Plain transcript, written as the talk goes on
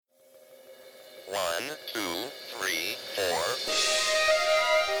two, three, four.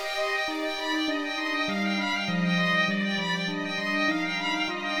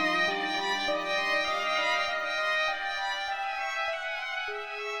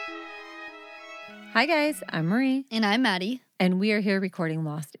 Hi guys, I'm Marie. And I'm Maddie. And we are here recording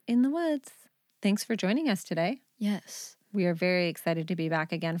Lost in the Woods. Thanks for joining us today. Yes. We are very excited to be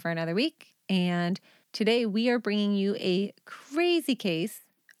back again for another week. And today we are bringing you a crazy case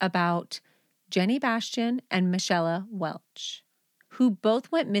about Jenny Bastian and Michella Welch, who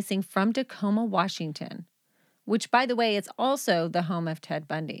both went missing from Tacoma, Washington, which, by the way, is also the home of Ted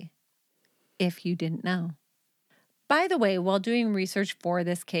Bundy, if you didn't know. By the way, while doing research for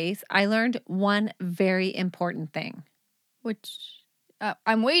this case, I learned one very important thing. Which,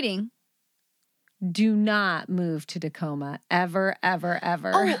 I'm waiting. Do not move to Tacoma, ever, ever,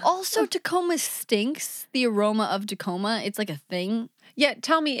 ever. Oh, also Tacoma stinks. The aroma of Tacoma, it's like a thing. Yeah,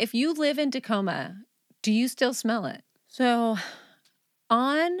 tell me, if you live in Tacoma, do you still smell it? So,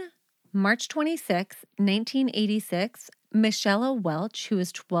 on March 26, 1986, Michella Welch, who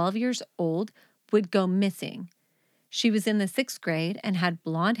was 12 years old, would go missing. She was in the 6th grade and had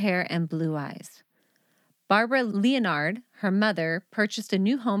blonde hair and blue eyes. Barbara Leonard, her mother, purchased a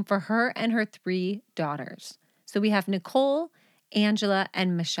new home for her and her 3 daughters. So we have Nicole, Angela,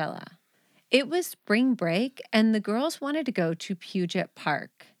 and Michella. It was spring break, and the girls wanted to go to Puget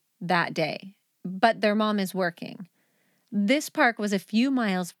Park that day, but their mom is working. This park was a few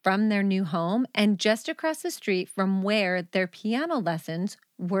miles from their new home and just across the street from where their piano lessons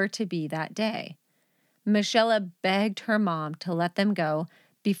were to be that day. Michella begged her mom to let them go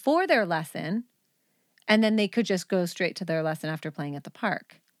before their lesson, and then they could just go straight to their lesson after playing at the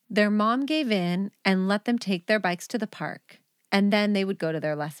park. Their mom gave in and let them take their bikes to the park, and then they would go to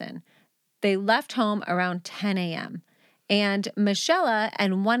their lesson. They left home around 10 a.m., and Michella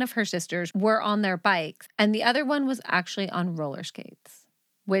and one of her sisters were on their bikes, and the other one was actually on roller skates,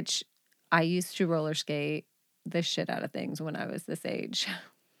 which I used to roller skate the shit out of things when I was this age.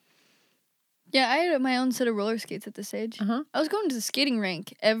 Yeah, I had my own set of roller skates at this age. Uh-huh. I was going to the skating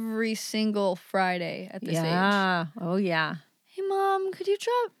rink every single Friday at this age. Yeah. Oh, yeah. Hey, Mom, could you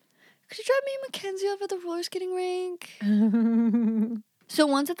drop me and Mackenzie off at the roller skating rink? So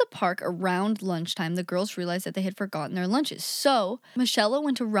once at the park around lunchtime, the girls realized that they had forgotten their lunches. So Michella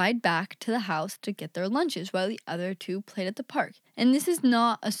went to ride back to the house to get their lunches while the other two played at the park. And this is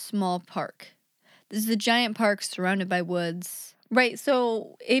not a small park. This is a giant park surrounded by woods. Right.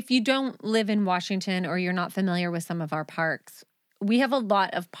 So if you don't live in Washington or you're not familiar with some of our parks, we have a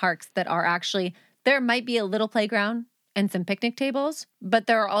lot of parks that are actually, there might be a little playground and some picnic tables, but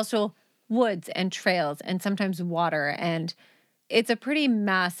there are also woods and trails and sometimes water, and it's a pretty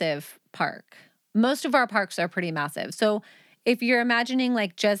massive park. Most of our parks are pretty massive. So if you're imagining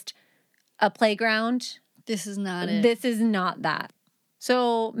like just a playground, this is not it. This is not that.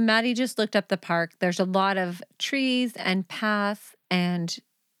 So Maddie just looked up the park. There's a lot of trees and paths and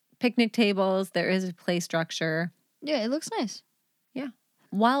picnic tables. There is a play structure. Yeah, it looks nice. Yeah.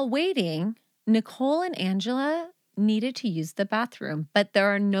 While waiting, Nicole and Angela needed to use the bathroom, but there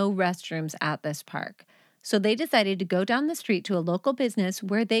are no restrooms at this park. So they decided to go down the street to a local business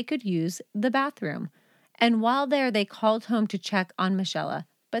where they could use the bathroom. And while there, they called home to check on Michella,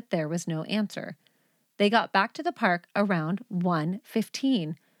 but there was no answer. They got back to the park around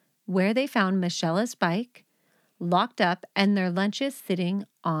 1:15, where they found Michella's bike locked up and their lunches sitting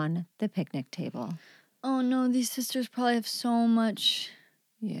on the picnic table. Oh no, these sisters probably have so much.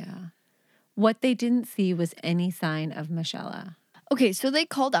 Yeah. What they didn't see was any sign of Michella. Okay, so they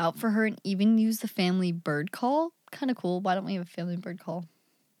called out for her and even used the family bird call. Kind of cool. Why don't we have a family bird call?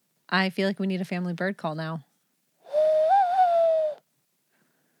 I feel like we need a family bird call now.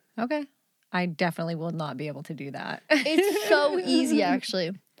 Okay. I definitely will not be able to do that. It's so easy,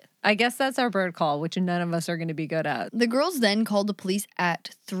 actually. I guess that's our bird call, which none of us are going to be good at. The girls then called the police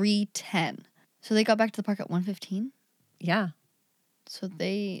at 3:10. So they got back to the park at 1:15? Yeah. So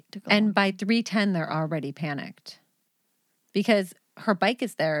they took off. And by 3:10, they're already panicked. Because her bike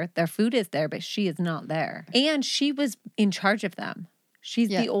is there, their food is there, but she is not there. And she was in charge of them. She's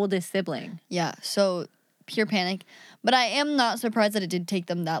the oldest sibling. Yeah, so pure panic. But I am not surprised that it did take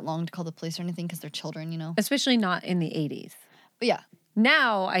them that long to call the police or anything because they're children, you know? Especially not in the 80s. But yeah.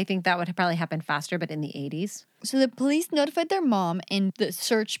 Now, I think that would probably happen faster, but in the 80s. So the police notified their mom and the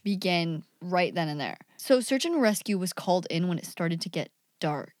search began right then and there. So search and rescue was called in when it started to get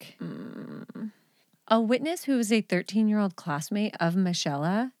dark. A witness who was a 13-year-old classmate of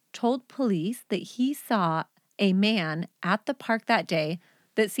Michella told police that he saw a man at the park that day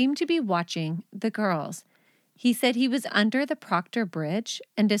that seemed to be watching the girls. He said he was under the Proctor Bridge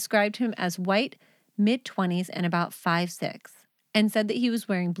and described him as white, mid-20s, and about 5'6", and said that he was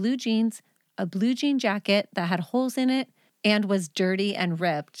wearing blue jeans, a blue jean jacket that had holes in it, and was dirty and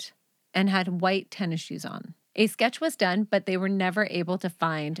ripped, and had white tennis shoes on. A sketch was done, but they were never able to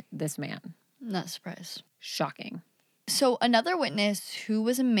find this man. Not surprised. Shocking. So another witness, who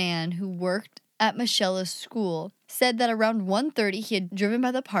was a man who worked at Michella's school, said that around 1:30 he had driven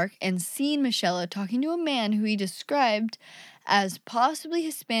by the park and seen Michella talking to a man who he described as possibly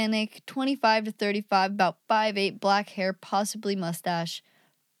Hispanic, 25 to 35, about 5'8", black hair, possibly mustache,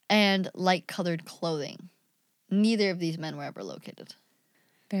 and light-colored clothing. Neither of these men were ever located.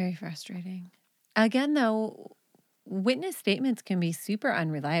 Very frustrating. Again, though, witness statements can be super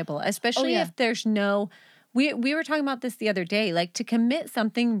unreliable, especially if there's no... We were talking about this the other day. Like, to commit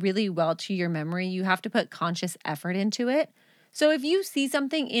something really well to your memory, you have to put conscious effort into it. So if you see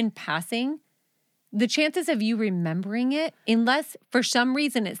something in passing, the chances of you remembering it, unless for some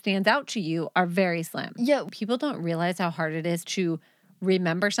reason it stands out to you, are very slim. Yeah. People don't realize how hard it is to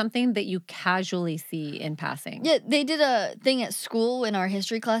remember something that you casually see in passing. Yeah, they did a thing at school in our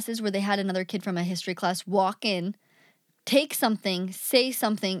history classes where they had another kid from a history class walk in, take something, say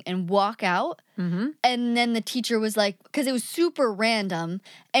something, and walk out. Mm-hmm. And then the teacher was like, because it was super random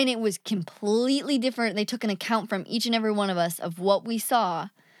and it was completely different. They took an account from each and every one of us of what we saw.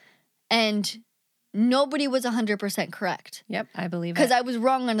 And nobody was 100% correct. Yep, I believe it. Because I was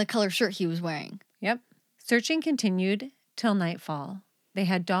wrong on the color shirt he was wearing. Yep. Searching continued till nightfall. They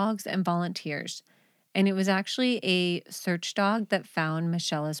had dogs and volunteers. And it was actually a search dog that found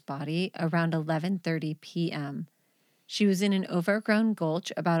Michella's body around 11:30 p.m. She was in an overgrown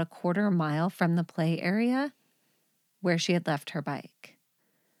gulch about a quarter mile from the play area where she had left her bike.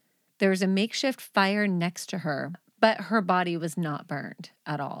 There was a makeshift fire next to her, but her body was not burned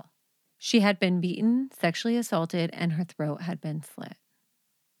at all. She had been beaten, sexually assaulted, and her throat had been slit.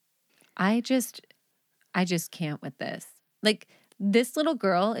 I just can't with this. Like, this little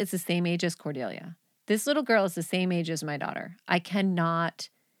girl is the same age as Cordelia. This little girl is the same age as my daughter. I cannot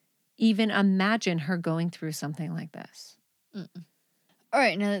even imagine her going through something like this. Mm-mm. All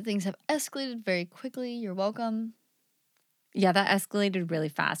right, now that things have escalated very quickly, you're welcome. Yeah, that escalated really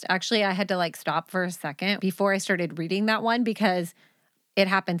fast. Actually, I had to stop for a second before I started reading that one because it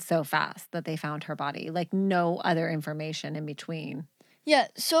happened so fast that they found her body. Like, no other information in between. Yeah,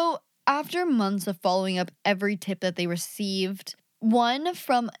 so after months of following up every tip that they received, one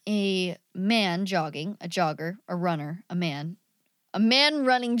from a man jogging, a jogger, a runner, a man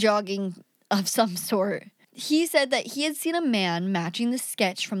running, jogging of some sort. He said that he had seen a man matching the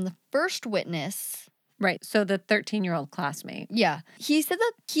sketch from the first witness. Right, so the 13-year-old classmate. Yeah. He said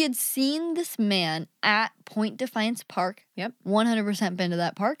that he had seen this man at Point Defiance Park. Yep. 100% been to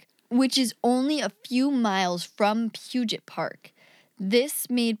that park, which is only a few miles from Puget Park. This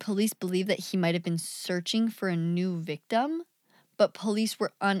made police believe that he might have been searching for a new victim, but police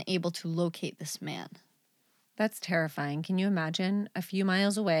were unable to locate this man. That's terrifying. Can you imagine a few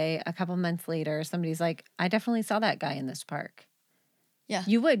miles away, a couple months later, somebody's like, I definitely saw that guy in this park. Yeah.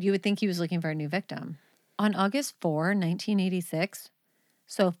 You would think he was looking for a new victim. On August 4, 1986,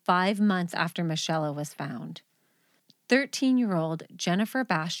 so 5 months after Michella was found, 13-year-old Jennifer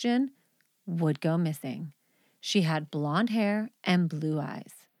Bastian would go missing. She had blonde hair and blue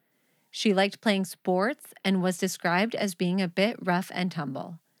eyes. She liked playing sports and was described as being a bit rough and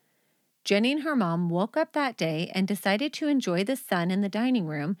tumble. Jenny and her mom woke up that day and decided to enjoy the sun in the dining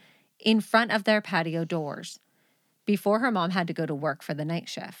room in front of their patio doors before her mom had to go to work for the night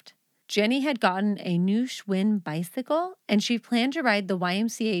shift. Jenny had gotten a new Schwinn bicycle, and she planned to ride the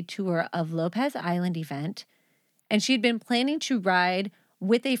YMCA tour of Lopez Island event, and she'd been planning to ride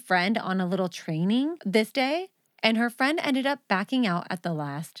with a friend on a little training this day, and her friend ended up backing out at the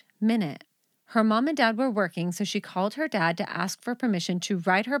last minute. Her mom and dad were working, so she called her dad to ask for permission to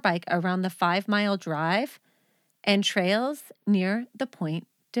ride her bike around the 5-mile drive and trails near the Point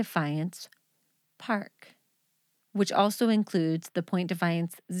Defiance Park, which also includes the Point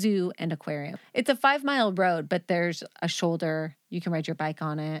Defiance Zoo and Aquarium. It's a 5-mile road, but there's a shoulder. You can ride your bike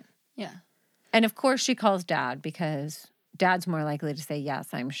on it. Yeah. And of course, she calls dad because dad's more likely to say yes,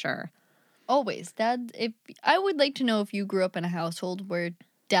 I'm sure. Always. Dad, I would like to know if you grew up in a household where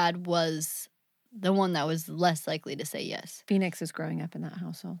dad was the one that was less likely to say yes. Phoenix is growing up in that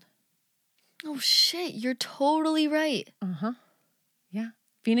household. Oh, shit. You're totally right. Uh-huh. Yeah.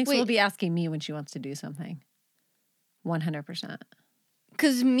 Phoenix will be asking me when she wants to do something. 100%.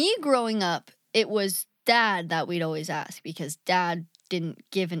 Because me growing up, it was dad that we'd always ask because dad didn't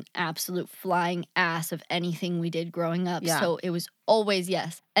give an absolute flying ass of anything we did growing up. Yeah. So it was always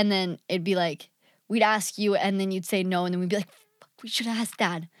yes. And then it'd be like, we'd ask you and then you'd say no and then we'd be like, We should have asked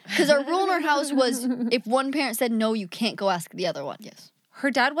Dad. Because our rule in our house was if one parent said no, you can't go ask the other one. Yes. Her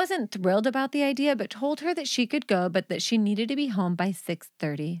dad wasn't thrilled about the idea, but told her that she could go, but that she needed to be home by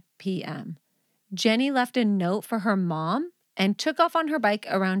 6:30 p.m. Jenny left a note for her mom and took off on her bike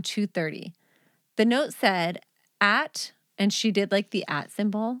around 2:30. The note said, and she did like the @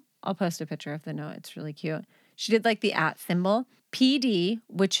 symbol. I'll post a picture of the note. It's really cute. She did like the @ symbol. PD,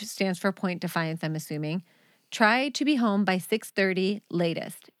 which stands for Point Defiance, I'm assuming. Try to be home by 6:30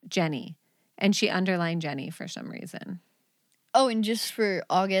 latest, Jenny. And she underlined Jenny for some reason. Oh, and just for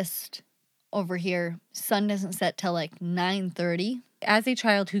August over here, sun doesn't set till like 9:30. As a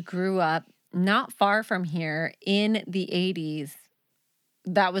child who grew up not far from here in the 80s,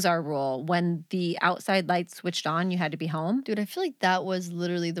 that was our rule. When the outside lights switched on, you had to be home. Dude, I feel like that was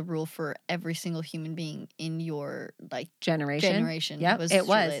literally the rule for every single human being in your like Generation. Yep, was it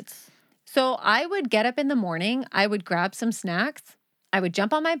was. streetlights. So I would get up in the morning, I would grab some snacks, I would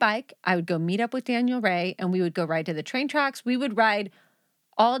jump on my bike, I would go meet up with Daniel Ray, and we would go ride to the train tracks. We would ride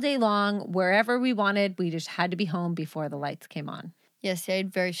all day long, wherever we wanted. We just had to be home before the lights came on. Yes, I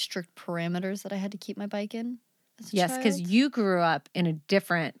had very strict parameters that I had to keep my bike in. Yes, because you grew up in a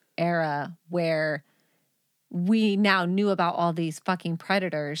different era where we now knew about all these fucking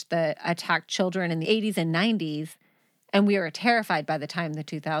predators that attacked children in the 80s and 90s, and we were terrified by the time the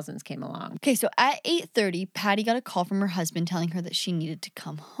 2000s came along. Okay, so at 8:30, Patty got a call from her husband telling her that she needed to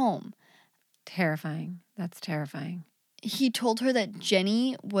come home. Terrifying. That's terrifying. He told her that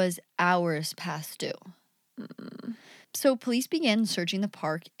Jenny was hours past due. So police began searching the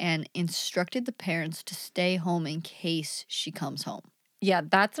park and instructed the parents to stay home in case she comes home. Yeah,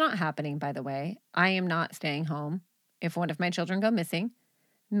 that's not happening, by the way. I am not staying home if one of my children go missing.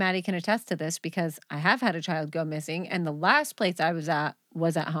 Maddie can attest to this because I have had a child go missing, and the last place I was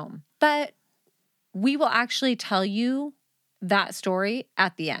at home. But we will actually tell you that story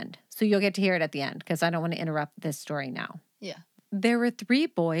at the end. So you'll get to hear it at the end because I don't want to interrupt this story now. Yeah. There were 3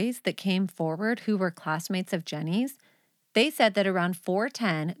 boys that came forward who were classmates of Jenny's. They said that around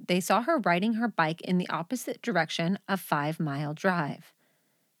 4:10, they saw her riding her bike in the opposite direction a 5-mile drive.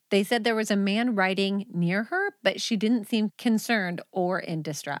 They said there was a man riding near her, but she didn't seem concerned or in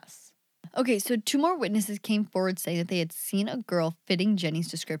distress. Okay, so 2 more witnesses came forward saying that they had seen a girl fitting Jenny's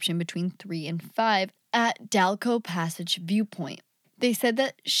description between 3 and 5 at Dalco Passage Viewpoint. They said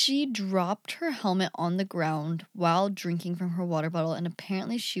that she dropped her helmet on the ground while drinking from her water bottle, and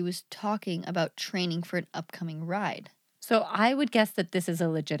apparently she was talking about training for an upcoming ride. So I would guess that this is a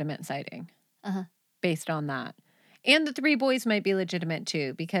legitimate sighting based on that. And the 3 boys might be legitimate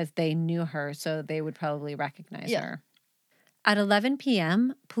too because they knew her, so they would probably recognize her. At 11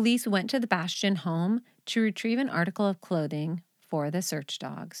 p.m., police went to the Bastian home to retrieve an article of clothing for the search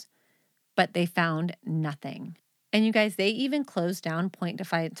dogs, but they found nothing. And you guys, they even closed down Point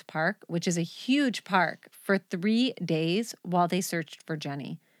Defiance Park, which is a huge park, for 3 days while they searched for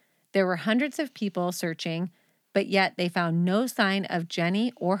Jenny. There were hundreds of people searching, but yet they found no sign of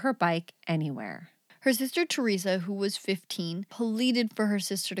Jenny or her bike anywhere. Her sister Teresa, who was 15, pleaded for her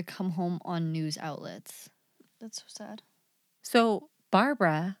sister to come home on news outlets. That's so sad. So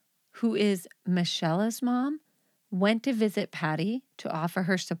Barbara, who is Michella's mom, went to visit Patty to offer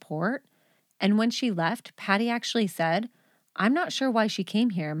her support. And when she left, Patty actually said, "I'm not sure why she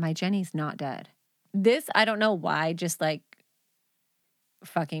came here. My Jenny's not dead." This, I don't know why, just like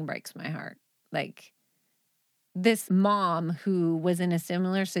fucking breaks my heart. Like, this mom who was in a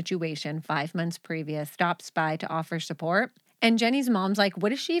similar situation 5 months previous stops by to offer support. And Jenny's mom's like,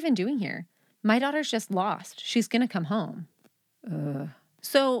 "What is she even doing here? My daughter's just lost. She's going to come home."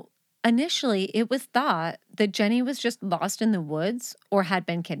 So initially, it was thought that Jenny was just lost in the woods or had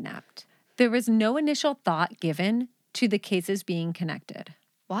been kidnapped. There was no initial thought given to the cases being connected.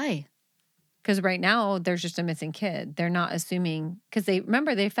 Why? Because right now, there's just a missing kid. They're not assuming, because they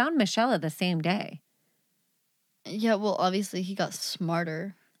found Michella the same day. Yeah, well, obviously he got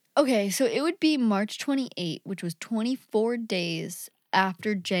smarter. Okay, so it would be March 28, which was 24 days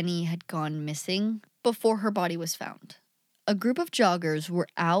after Jenny had gone missing, before her body was found. A group of joggers were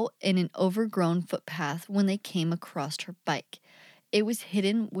out in an overgrown footpath when they came across her bike. It was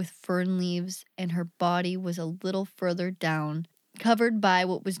hidden with fern leaves, and her body was a little further down, covered by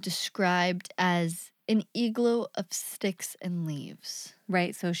what was described as an igloo of sticks and leaves.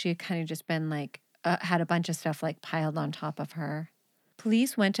 Right, so she had kind of just been like, had a bunch of stuff like piled on top of her.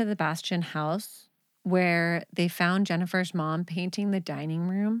 Police went to the Bastian house where they found Jennifer's mom painting the dining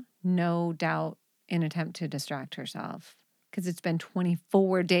room, no doubt in attempt to distract herself, because it's been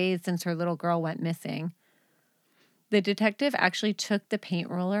 24 days since her little girl went missing. The detective actually took the paint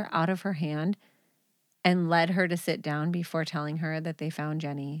roller out of her hand and led her to sit down before telling her that they found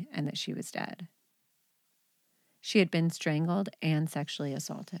Jenny and that she was dead. She had been strangled and sexually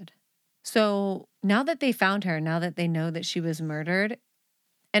assaulted. So now that they found her, now that they know that she was murdered,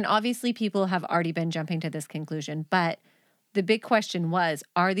 and obviously people have already been jumping to this conclusion, but the big question was,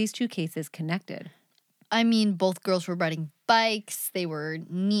 are these two cases connected? I mean, both girls were riding bikes. They were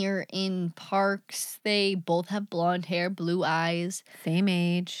near in parks. They both have blonde hair, blue eyes. Same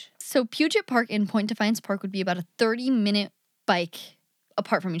age. So Puget Park and Point Defiance Park would be about a 30-minute bike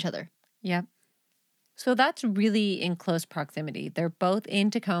apart from each other. Yep. So that's really in close proximity. They're both in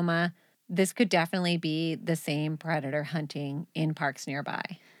Tacoma. This could definitely be the same predator hunting in parks nearby.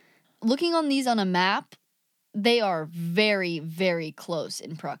 Looking on these on a map, they are very, very close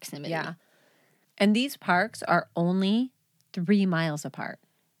in proximity. Yeah. And these parks are only 3 miles apart.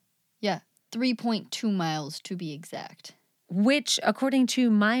 Yeah, 3.2 miles to be exact. Which, according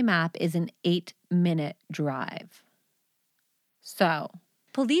to my map, is an 8-minute drive. So,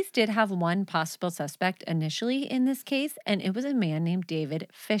 police did have one possible suspect initially in this case, and it was a man named David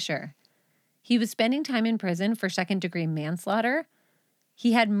Fisher. He was spending time in prison for second-degree manslaughter.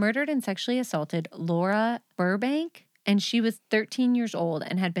 He had murdered and sexually assaulted Laura Burbank, and she was 13 years old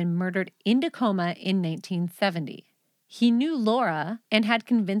and had been murdered in Tacoma in 1970. He knew Laura and had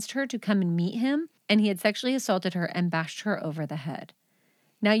convinced her to come and meet him, and he had sexually assaulted her and bashed her over the head.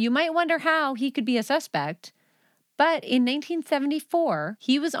 Now, you might wonder how he could be a suspect, but in 1974,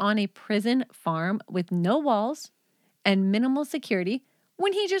 he was on a prison farm with no walls and minimal security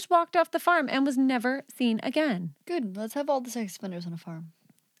when he just walked off the farm and was never seen again. Good. Let's have all the sex offenders on a farm.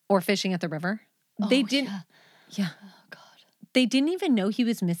 Or fishing at the river. They didn't. Yeah. Oh, God. They didn't even know he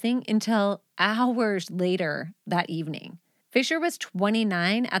was missing until hours later that evening. Fisher was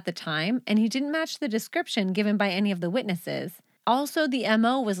 29 at the time, and he didn't match the description given by any of the witnesses. Also, the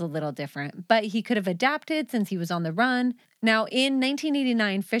MO was a little different, but he could have adapted since he was on the run. Now, in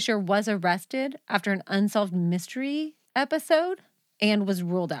 1989, Fisher was arrested after an unsolved mystery episode and was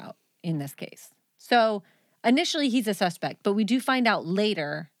ruled out in this case. So, initially, he's a suspect, but we do find out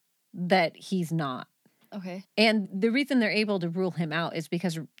later that he's not. Okay. And the reason they're able to rule him out is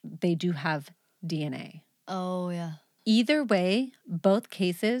because they do have DNA. Oh, yeah. Either way, both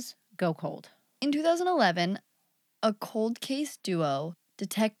cases go cold. In 2011, a cold case duo,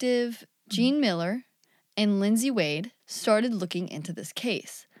 Detective Gene Miller and Lindsay Wade, started looking into this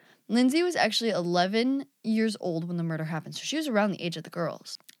case. Lindsay was actually 11 years old when the murder happened, so she was around the age of the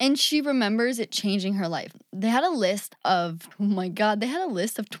girls. And she remembers it changing her life. They had a list of,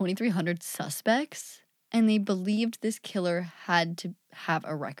 2,300 suspects, and they believed this killer had to have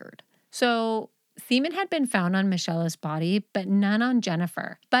a record. So semen had been found on Michella's body, but none on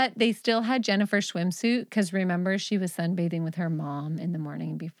Jennifer. But they still had Jennifer's swimsuit because remember, she was sunbathing with her mom in the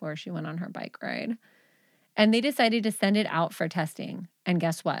morning before she went on her bike ride. And they decided to send it out for testing. And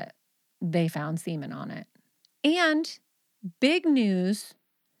guess what? They found semen on it. And big news,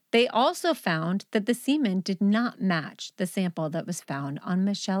 they also found that the semen did not match the sample that was found on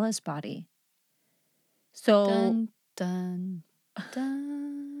Michella's body. So, Dun, dun,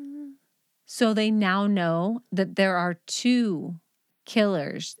 dun. So they now know that there are 2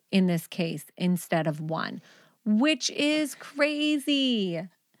 killers in this case instead of 1, which is crazy.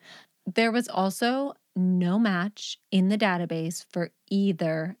 There was also no match in the database for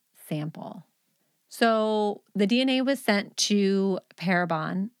either sample. So the DNA was sent to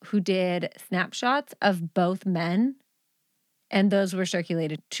Parabon, who did snapshots of both men, and those were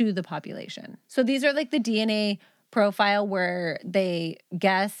circulated to the population. So these are like the DNA profile where they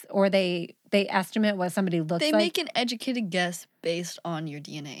guess or they estimate what somebody looks like. They make an educated guess based on your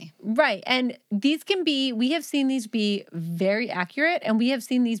DNA. Right. And these can be, we have seen these be very accurate and we have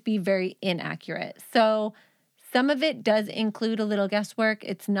seen these be very inaccurate. So some of it does include a little guesswork.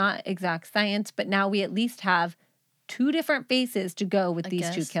 It's not exact science, but now we at least have 2 different faces to go with these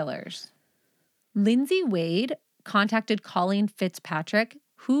 2 killers. Lindsay Wade contacted Colleen Fitzpatrick,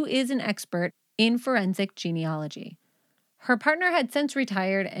 who is an expert in forensic genealogy. Her partner had since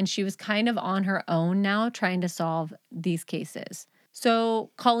retired and she was kind of on her own now trying to solve these cases. So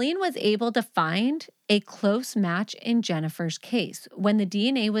Colleen was able to find a close match in Jennifer's case. When the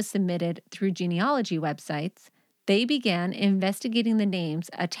DNA was submitted through genealogy websites, they began investigating the names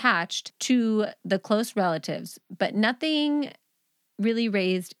attached to the close relatives, but nothing really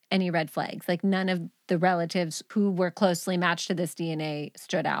raised any red flags. Like none of the relatives who were closely matched to this DNA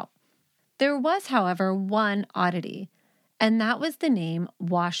stood out. There was, however, one oddity, and that was the name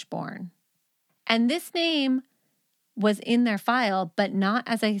Washburn. And this name was in their file, but not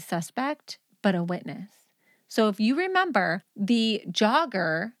as a suspect, but a witness. So if you remember, the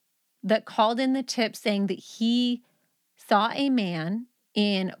jogger that called in the tip saying that he saw a man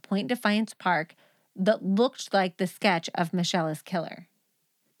in Point Defiance Park that looked like the sketch of Michella's killer.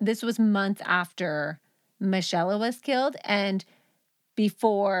 This was months after Michella was killed and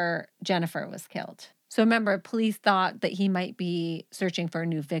before Jennifer was killed. So remember, police thought that he might be searching for a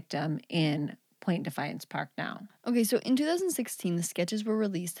new victim in Point Defiance Park now. Okay, so in 2016, the sketches were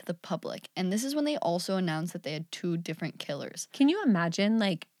released to the public, and this is when they also announced that they had 2 different killers. Can you imagine,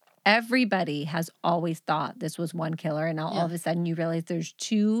 like, everybody has always thought this was one killer, and now all of a sudden you realize there's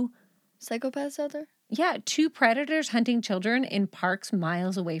 2 psychopaths out there? Yeah, 2 predators hunting children in parks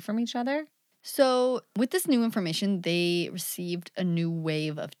miles away from each other. So with this new information, they received a new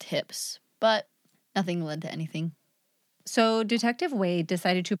wave of tips, but nothing led to anything. So Detective Wade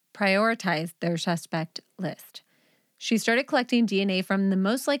decided to prioritize their suspect list. She started collecting DNA from the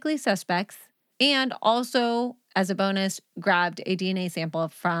most likely suspects and also, as a bonus, grabbed a DNA sample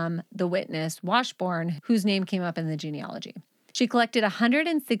from the witness, Washburn, whose name came up in the genealogy. She collected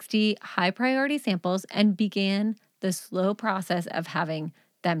 160 high-priority samples and began the slow process of having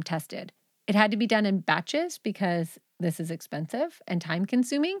them tested. It had to be done in batches because this is expensive and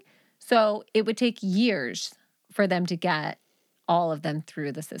time-consuming, so it would take years for them to get all of them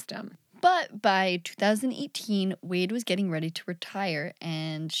through the system. But by 2018, Wade was getting ready to retire,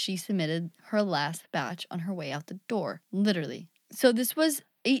 and she submitted her last batch on her way out the door, literally. So this was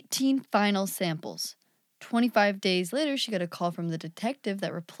 18 final samples. 25 days later, she got a call from the detective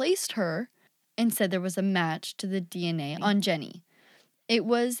that replaced her and said there was a match to the DNA on Jenny. It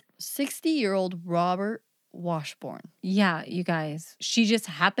was 60-year-old Robert Washburn. Yeah, you guys. She just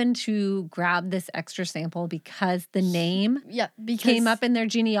happened to grab this extra sample because the name came up in their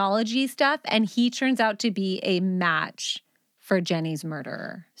genealogy stuff, and he turns out to be a match for Jenny's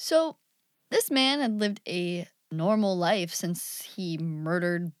murderer. So this man had lived a normal life since he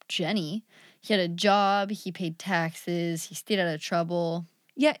murdered Jenny. He had a job, he paid taxes, he stayed out of trouble.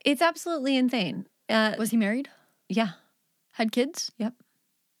 Yeah, it's absolutely insane. Was he married? Yeah. Had kids? Yep.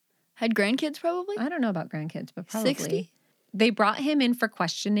 Had grandkids probably? I don't know about grandkids, but probably. 60? They brought him in for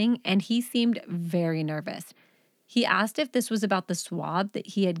questioning, and he seemed very nervous. He asked if this was about the swab that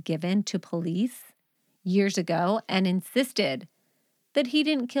he had given to police years ago and insisted that he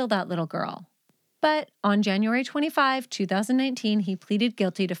didn't kill that little girl. But on January 25, 2019, he pleaded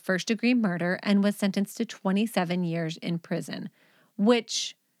guilty to first-degree murder and was sentenced to 27 years in prison,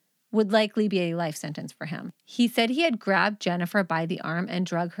 which would likely be a life sentence for him. He said he had grabbed Jennifer by the arm and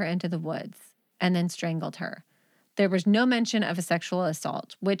drug her into the woods and then strangled her. There was no mention of a sexual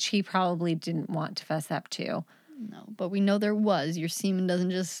assault, which he probably didn't want to fess up to. No, but we know there was. Your semen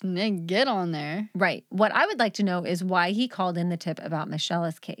doesn't just get on there. Right. What I would like to know is why he called in the tip about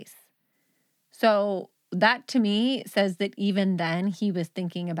Michella's case. So that to me says that even then he was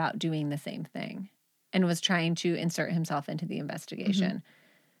thinking about doing the same thing and was trying to insert himself into the investigation. Mm-hmm.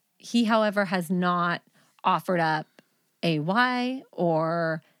 He, however, has not offered up a why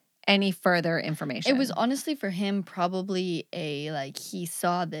or any further information. It was honestly for him probably he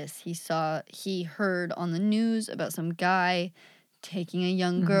saw this. He heard on the news about some guy taking a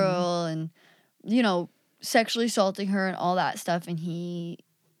young girl and, sexually assaulting her and all that stuff. And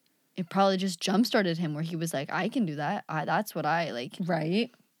it probably just jump-started him where he was like, I can do that. That's what I like. Right.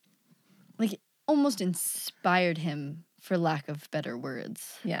 Like, almost inspired him, for lack of better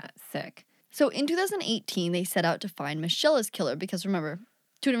words. Yeah, sick. So in 2018, they set out to find Michella's killer because remember,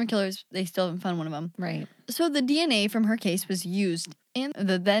 2 different killers, they still haven't found one of them. Right. So the DNA from her case was used in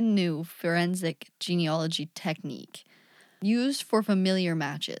the then new forensic genealogy technique used for familiar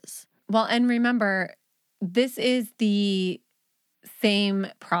matches. Well, and remember, this is the same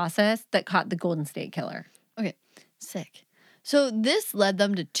process that caught the Golden State Killer. Okay, sick. So this led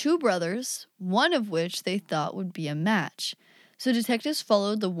them to 2 brothers, one of which they thought would be a match. So detectives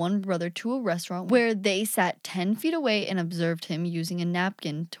followed the one brother to a restaurant where they sat 10 feet away and observed him using a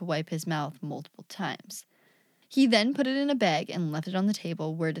napkin to wipe his mouth multiple times. He then put it in a bag and left it on the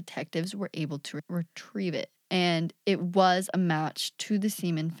table where detectives were able to retrieve it. And it was a match to the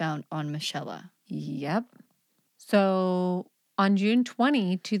semen found on Michella. Yep. So on June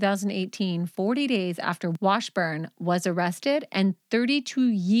 20, 2018, 40 days after Washburn was arrested and 32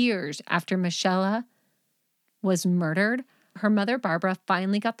 years after Michella was murdered, her mother, Barbara,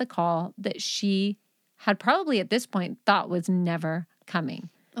 finally got the call that she had probably at this point thought was never coming.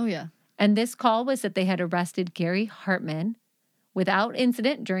 Oh, yeah. And this call was that they had arrested Gary Hartman without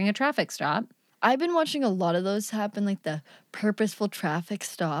incident during a traffic stop. I've been watching a lot of those happen, like the purposeful traffic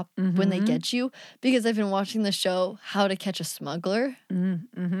stop when they get you, because I've been watching the show How to Catch a Smuggler.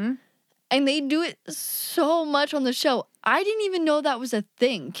 Mm-hmm. And they do it so much on the show. I didn't even know that was a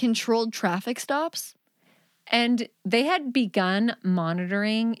thing, controlled traffic stops. And they had begun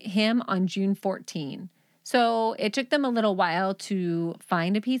monitoring him on June 14. So it took them a little while to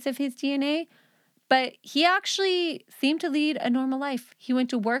find a piece of his DNA, but he actually seemed to lead a normal life. He went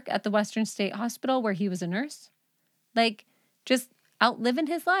to work at the Western State Hospital where he was a nurse, like just out living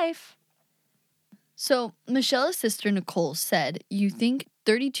his life. So Michella's sister, Nicole, said, "You think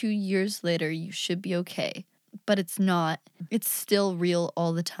 32 years later you should be okay, but it's not. It's still real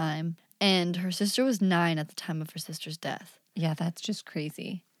all the time." And her sister was 9 at the time of her sister's death. Yeah, that's just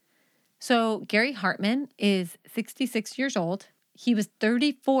crazy. So Gary Hartman is 66 years old. He was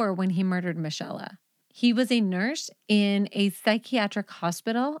 34 when he murdered Michella. He was a nurse in a psychiatric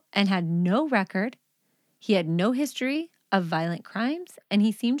hospital and had no record. He had no history of violent crimes, and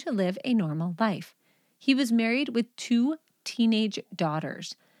he seemed to live a normal life. He was married with 2 teenage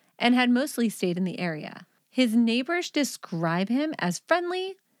daughters and had mostly stayed in the area. His neighbors describe him as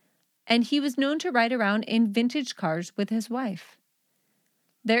friendly, and he was known to ride around in vintage cars with his wife.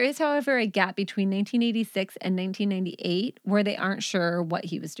 There is, however, a gap between 1986 and 1998 where they aren't sure what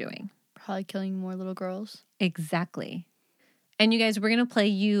he was doing. Probably killing more little girls. Exactly. And you guys, we're going to play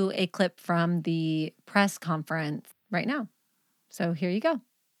you a clip from the press conference right now. So here you go.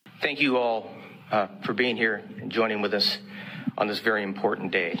 Thank you all for being here and joining with us on this very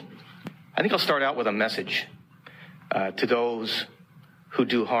important day. I think I'll start out with a message to those who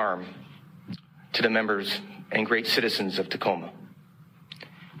do harm to the members and great citizens of Tacoma.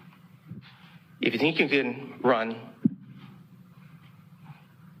 If you think you can run,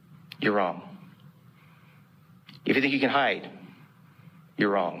 you're wrong. If you think you can hide, you're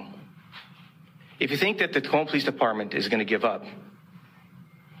wrong. If you think that the Tacoma Police Department is going to give up,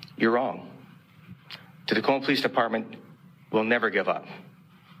 you're wrong. The Tacoma Police Department will never give up.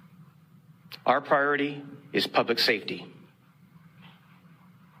 Our priority is public safety.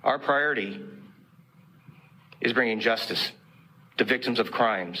 Our priority is bringing justice to victims of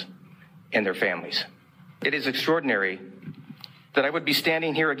crimes and their families. It is extraordinary that I would be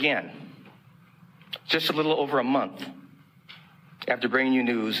standing here again, just a little over a month after bringing you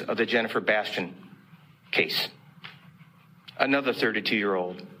news of the Jennifer Bastian case, another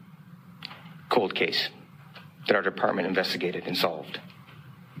 32-year-old cold case that our department investigated and solved.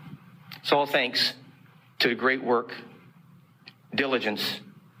 So all thanks to the great work, diligence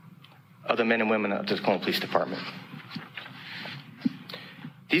of the men and women of the Tacoma Police Department.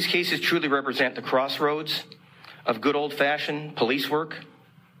 These cases truly represent the crossroads of good old-fashioned police work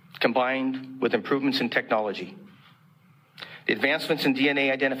combined with improvements in technology. The advancements in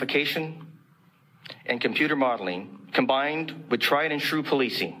DNA identification and computer modeling combined with tried and true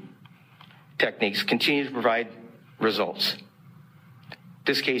policing techniques continue to provide results.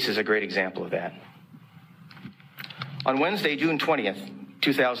 This case is a great example of that. On Wednesday, June 20th,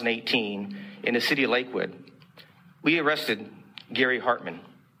 2018, in the city of Lakewood, we arrested Gary Hartman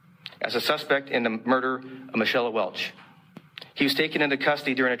as a suspect in the murder of Michella Welch. He was taken into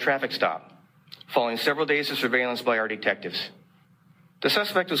custody during a traffic stop, following several days of surveillance by our detectives. The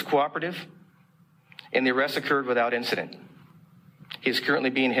suspect was cooperative, and the arrest occurred without incident. He is currently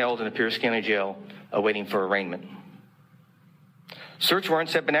being held in the Pierce County Jail, awaiting for arraignment. Search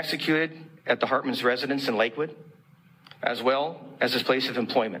warrants have been executed at the Hartman's residence in Lakewood, as well as his place of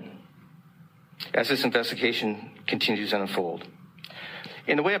employment, as this investigation continues to unfold.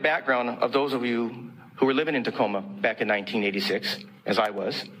 In the way of background of those of you who were living in Tacoma back in 1986, as I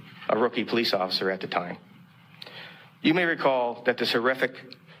was, a rookie police officer at the time, you may recall that this horrific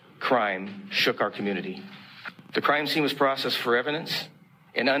crime shook our community. The crime scene was processed for evidence,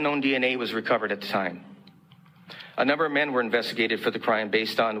 and unknown DNA was recovered at the time. A number of men were investigated for the crime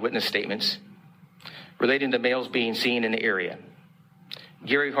based on witness statements relating to males being seen in the area.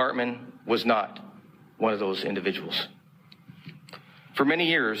 Gary Hartman was not one of those individuals. For many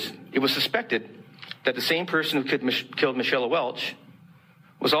years, it was suspected that the same person who killed Michella Welch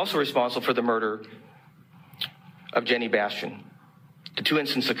was also responsible for the murder of Jenny Bastian. The 2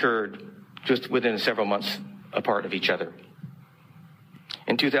 incidents occurred just within several months apart of each other.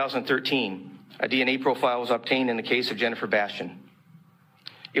 In 2013, a DNA profile was obtained in the case of Jennifer Bastian.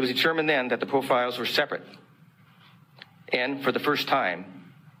 It was determined then that the profiles were separate. And for the first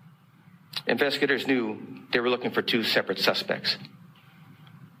time, investigators knew they were looking for 2 separate suspects.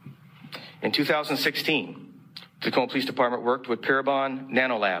 In 2016, the Tacoma Police Department worked with Parabon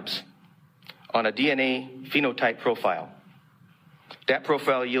Nanolabs on a DNA phenotype profile. That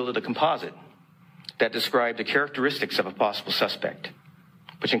profile yielded a composite that described the characteristics of a possible suspect,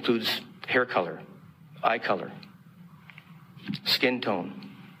 which includes hair color, eye color, skin tone,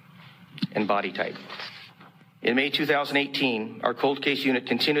 and body type. In May 2018, our cold case unit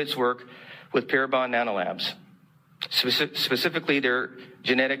continued its work with Parabon Nanolabs, specifically their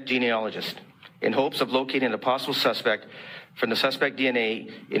genetic genealogist, in hopes of locating a possible suspect from the suspect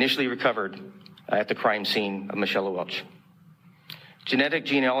DNA initially recovered at the crime scene of Michella Welch. Genetic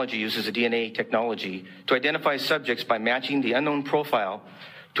genealogy uses a DNA technology to identify subjects by matching the unknown profile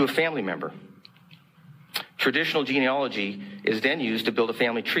to a family member. Traditional genealogy is then used to build a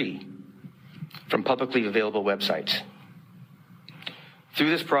family tree from publicly available websites.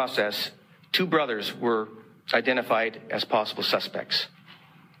 Through this process, 2 brothers were identified as possible suspects.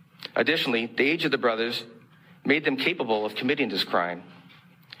 Additionally, the age of the brothers made them capable of committing this crime,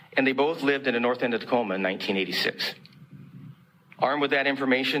 and they both lived in the north end of Tacoma in 1986. Armed with that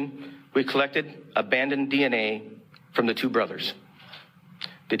information, we collected abandoned DNA from the 2 brothers.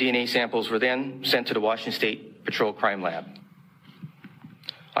 The DNA samples were then sent to the Washington State Patrol Crime Lab.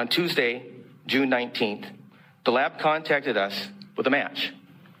 On Tuesday, June 19th, the lab contacted us with a match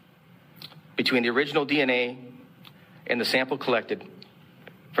between the original DNA and the sample collected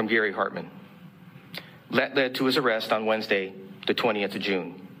from Gary Hartman. That led to his arrest on Wednesday, the 20th of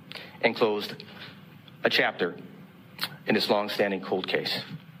June, and closed a chapter in this long-standing cold case.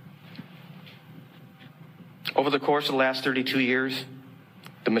 Over the course of the last 32 years,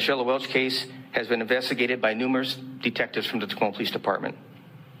 the Michella Welch case has been investigated by numerous detectives from the Tacoma Police Department.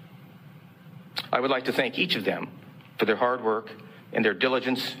 I would like to thank each of them for their hard work and their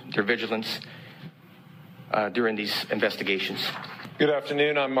diligence, their vigilance during these investigations. Good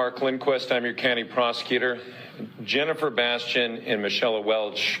afternoon. I'm Mark Lindquist. I'm your county prosecutor. Jennifer Bastian and Michella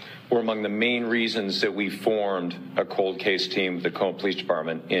Welch were among the main reasons that we formed a cold case team with the Tacoma Police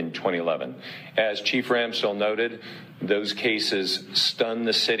Department in 2011. As Chief Ramsdell noted, those cases stunned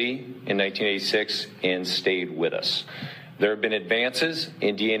the city in 1986 and stayed with us. There have been advances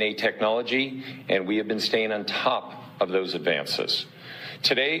in DNA technology, and we have been staying on top of those advances.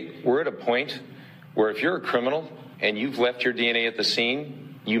 Today, we're at a point where if you're a criminal and you've left your DNA at the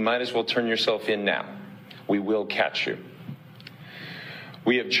scene, you might as well turn yourself in now. We will catch you.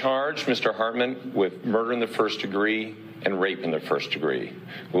 We have charged Mr. Hartman with murder in the first degree and rape in the first degree.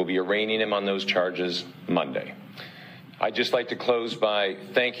 We'll be arraigning him on those charges Monday. I'd just like to close by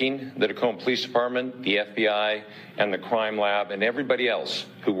thanking the Tacoma Police Department, the FBI, and the Crime Lab, and everybody else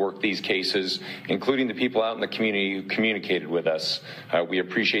who worked these cases, including the people out in the community who communicated with us. We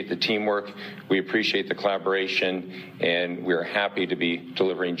appreciate the teamwork, we appreciate the collaboration, and we're happy to be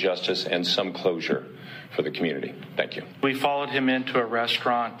delivering justice and some closure for the community. Thank you. We followed him into a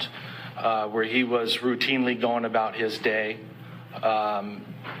restaurant where he was routinely going about his day.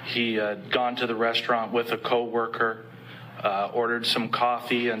 He had gone to the restaurant with a coworker, ordered some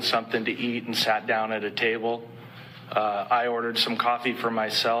coffee and something to eat, and sat down at a table. I ordered some coffee for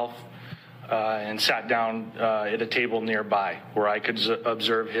myself and sat down at a table nearby where I could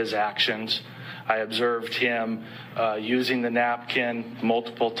observe his actions. I observed him using the napkin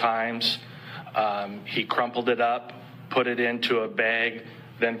multiple times. He crumpled it up, put it into a bag,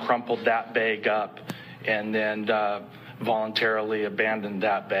 then crumpled that bag up, and then voluntarily abandoned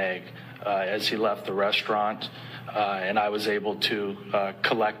that bag as he left the restaurant. And I was able to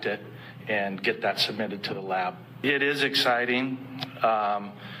collect it and get that submitted to the lab. It is exciting,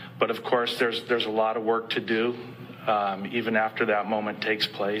 but of course there's a lot of work to do even after that moment takes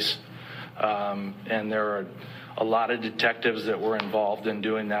place. And there are a lot of detectives that were involved in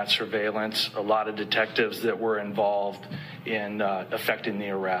doing that surveillance, a lot of detectives that were involved in effecting the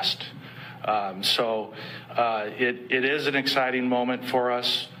arrest. So it is an exciting moment for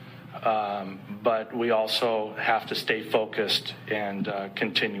us. But we also have to stay focused and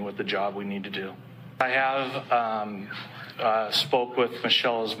continue with the job we need to do. I have spoke with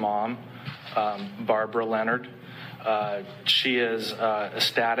Michella's mom, Barbara Leonard. She is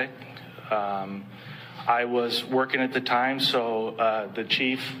ecstatic. I was working at the time, so the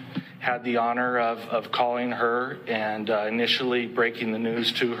chief had the honor of calling her and initially breaking the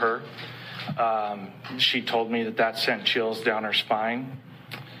news to her. She told me that sent chills down her spine.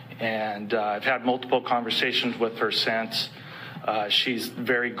 And I've had multiple conversations with her since. She's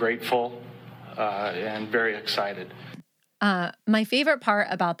very grateful and very excited. My favorite part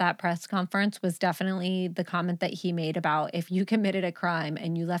about that press conference was definitely the comment that he made about if you committed a crime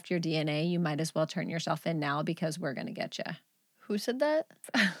and you left your DNA, you might as well turn yourself in now because we're going to get you. Who said that?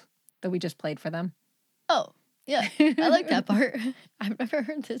 That we just played for them. Oh, yeah. I like that part. I've never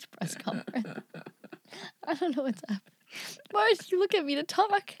heard this press conference. I don't know what's happening. Why did you look at me to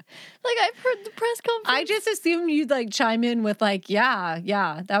talk? Like, I've heard the press conference. I just assumed you'd chime in with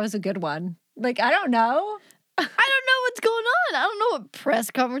yeah, that was a good one. I don't know. I don't know what's going I don't know what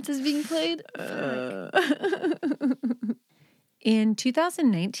press conference is being played. In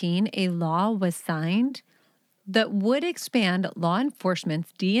 2019, a law was signed that would expand law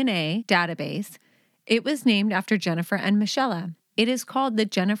enforcement's DNA database. It was named after Jennifer and Michella. It is called the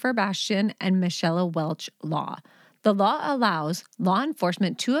Jennifer Bastian and Michella Welch Law. The law allows law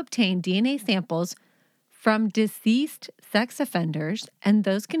enforcement to obtain DNA samples from deceased sex offenders and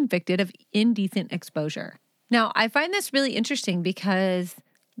those convicted of indecent exposure. Now, I find this really interesting because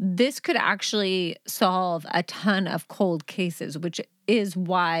this could actually solve a ton of cold cases, which is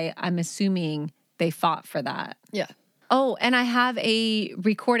why I'm assuming they fought for that. Yeah. Oh, and I have a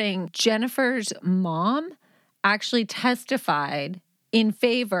recording. Jennifer's mom actually testified in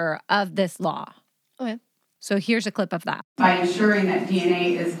favor of this law. Okay. So here's a clip of that. By ensuring that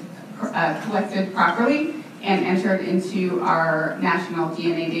DNA is collected properly and entered into our national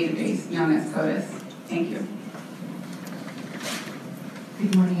DNA database known as CODIS. Thank you.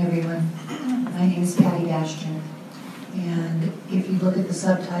 Good morning, everyone. My name is Patty Bastian, and if you look at the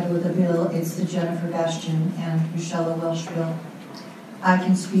subtitle of the bill, it's the Jennifer Bastian and Michella Welch bill. I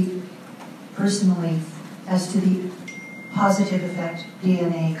can speak personally as to the positive effect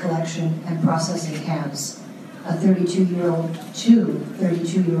DNA collection and processing has. Two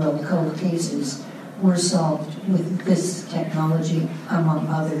 32-year-old cold cases were solved with this technology, among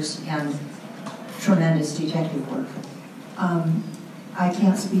others, and tremendous detective work. I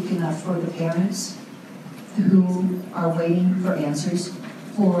can't speak enough for the parents who are waiting for answers,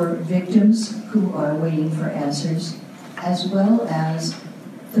 for victims who are waiting for answers, as well as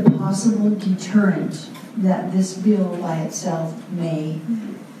the possible deterrent that this bill by itself may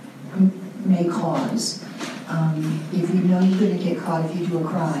cause. If you know you're going to get caught if you do a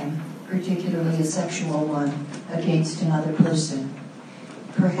crime, particularly a sexual one, against another person,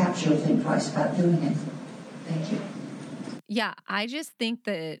 perhaps you'll think twice about doing it. Thank you. Yeah, I just think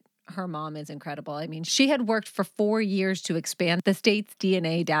that her mom is incredible. I mean, she had worked for 4 years to expand the state's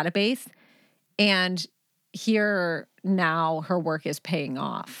DNA database, and here now her work is paying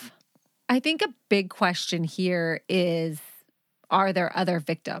off. I think a big question here is, are there other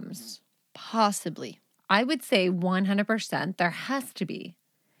victims? Possibly. I would say 100% there has to be.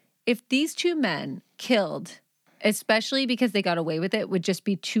 If these two men killed, especially because they got away with it, would just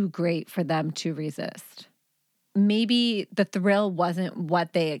be too great for them to resist. Maybe the thrill wasn't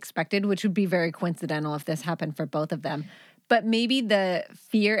what they expected, which would be very coincidental if this happened for both of them. But maybe the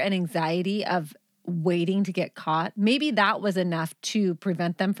fear and anxiety of waiting to get caught, maybe that was enough to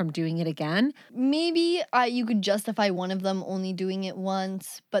prevent them from doing it again. Maybe you could justify one of them only doing it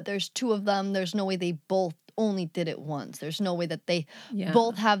once, but there's two of them. There's no way they both only did it once. There's no way that they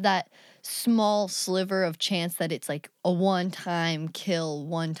both have that small sliver of chance that it's like a one-time kill,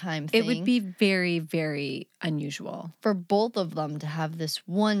 one-time thing. It would be very, very unusual. For both of them to have this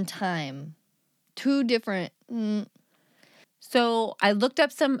one time, two different... So I looked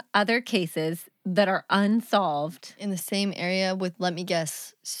up some other cases that are unsolved. In the same area with, let me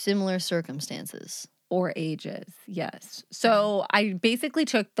guess, similar circumstances. Or ages, yes. So I basically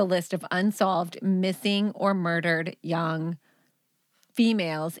took the list of unsolved, missing, or murdered young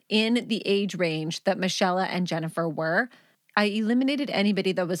females in the age range that Michella and Jennifer were. I eliminated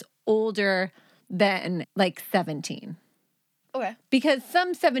anybody that was older than like 17. Okay. Because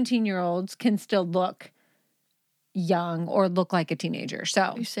some 17-year-olds can still look young or look like a teenager. So,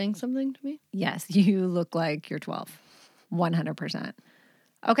 are you saying something to me? Yes, you look like you're 12. 100%.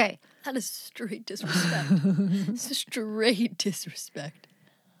 Okay. That is straight disrespect. Straight disrespect.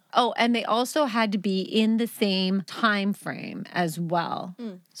 Oh, and they also had to be in the same time frame as well.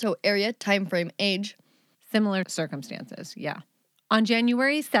 So area, time frame, age. Similar circumstances, yeah. On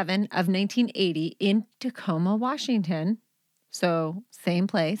January 7 of 1980 in Tacoma, Washington, so same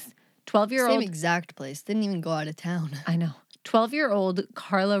place, 12-year-old... Same exact place. Didn't even go out of town. I know. 12-year-old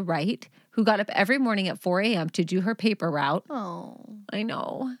Carla Wright, who got up every morning at 4 a.m. to do her paper route. Oh. I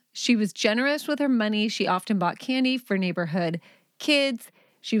know. She was generous with her money. She often bought candy for neighborhood kids.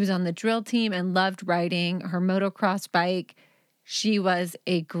 She was on the drill team and loved riding her motocross bike. She was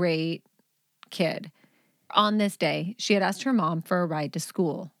a great kid. On this day, she had asked her mom for a ride to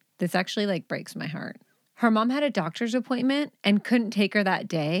school. This actually breaks my heart. Her mom had a doctor's appointment and couldn't take her that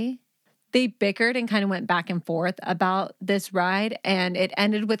day. They bickered and kind of went back and forth about this ride, and it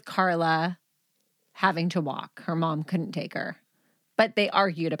ended with Carla having to walk. Her mom couldn't take her, but they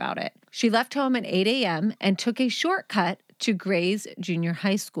argued about it. She left home at 8 a.m. and took a shortcut to Gray's Junior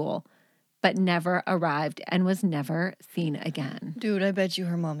High School, but never arrived and was never seen again. Dude, I bet you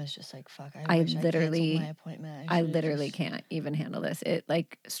her mom is just like, fuck, I wish I canceled my appointment. I literally can't even handle this. It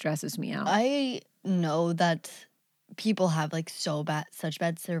stresses me out. I know that people have like such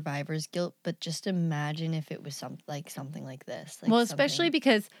bad survivor's guilt, but just imagine if it was something like this. Like well, especially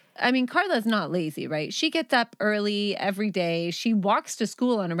because, I mean, Carla's not lazy, right? She gets up early every day. She walks to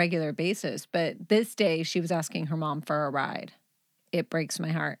school on a regular basis, but this day she was asking her mom for a ride. It breaks my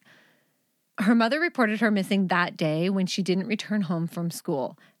heart. Her mother reported her missing that day when she didn't return home from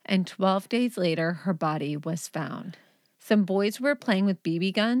school, and 12 days later, her body was found. Some boys were playing with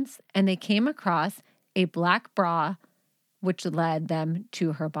BB guns, and they came across a black bra, which led them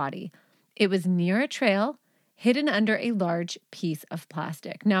to her body. It was near a trail, hidden under a large piece of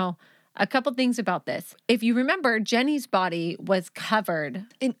plastic. Now, a couple things about this. If you remember, Jenny's body was covered.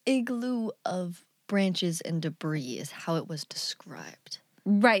 An igloo of branches and debris is how it was described.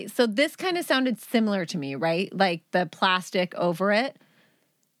 Right. So this kind of sounded similar to me, right? Like the plastic over it.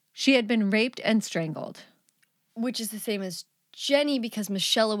 She had been raped and strangled. Which is the same as Jenny because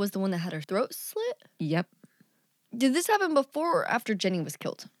Michella was the one that had her throat slit? Yep. Did this happen before or after Jenny was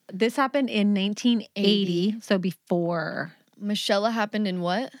killed? This happened in 1980, so before. Michella happened in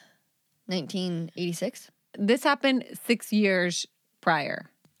what? 1986? This happened 6 years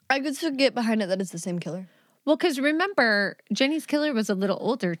prior. I could still get behind it that it's the same killer. Well, because remember, Jenny's killer was a little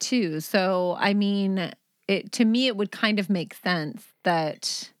older too. So, I mean, to me, it would kind of make sense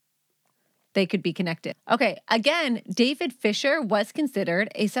that they could be connected. Okay, again, David Fisher was considered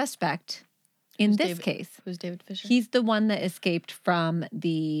a suspect in this case. Who's David Fisher? He's the one that escaped from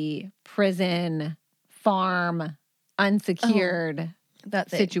the prison, farm, unsecured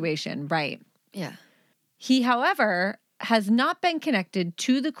situation, right? Yeah. He, however, has not been connected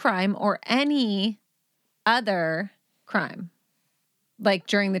to the crime or any other crime, like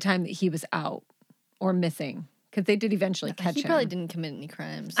during the time that he was out or missing, because they did eventually catch him. He probably didn't commit any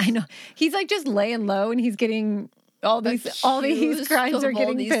crimes. I know. He's like just laying low and he's getting all these crimes are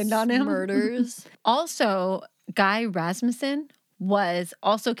getting pinned on him. Murders. Also, Guy Rasmussen was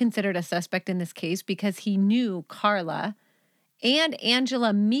also considered a suspect in this case because he knew Carla and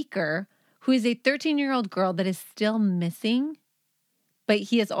Angela Meeker, who is a 13-year-old girl that is still missing, but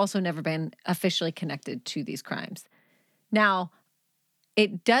he has also never been officially connected to these crimes. Now,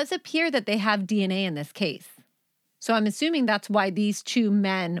 it does appear that they have DNA in this case. So I'm assuming that's why these two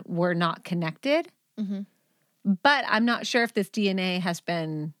men were not connected. Mm-hmm. But I'm not sure if this DNA has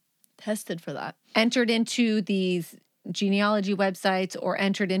been tested for that, entered into these genealogy websites or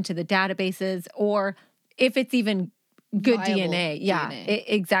entered into the databases, or if it's even good viable DNA. Yeah,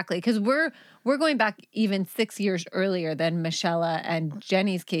 exactly. Because we're going back even 6 years earlier than Michella and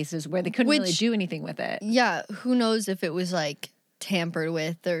Jenny's cases where they couldn't really do anything with it. Yeah, who knows if it was like tampered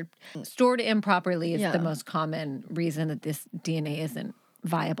with or stored improperly is the most common reason that this DNA isn't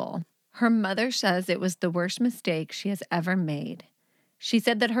viable. Her mother says it was the worst mistake she has ever made. She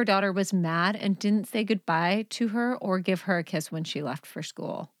said that her daughter was mad and didn't say goodbye to her or give her a kiss when she left for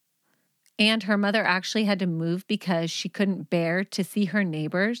school. And her mother actually had to move because she couldn't bear to see her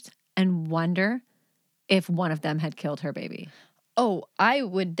neighbors and wonder if one of them had killed her baby. Oh, I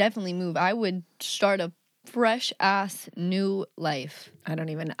would definitely move. I would start a fresh ass new life. I don't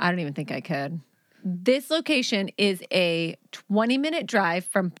even think I could. This location is a 20-minute drive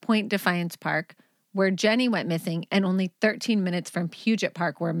from Point Defiance Park, where Jenny went missing, and only 13 minutes from Puget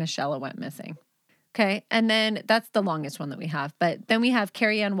Park, where Michella went missing. Okay, and then that's the longest one that we have. But then we have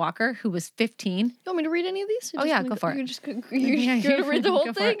Carrie Ann Walker, who was 15. You want me to read any of these? Oh, yeah, go for it. You're just going to read the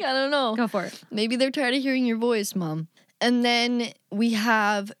whole thing? I don't know. Go for it. Maybe they're tired of hearing your voice, Mom. And then we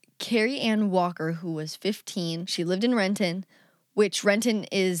have Carrie Ann Walker, who was 15. She lived in Renton, which Renton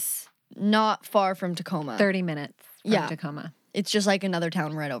is not far from Tacoma. 30 minutes from Tacoma. It's just like another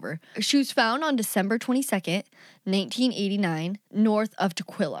town right over. She was found on December 22nd, 1989, north of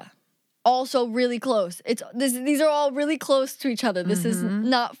Tequila. Also really close. These are all really close to each other. This is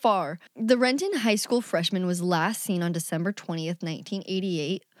not far. The Renton High School freshman was last seen on December 20th,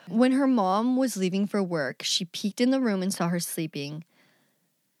 1988. When her mom was leaving for work, she peeked in the room and saw her sleeping.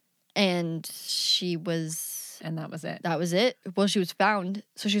 And she was... And that was it. That was it. Well, she was found.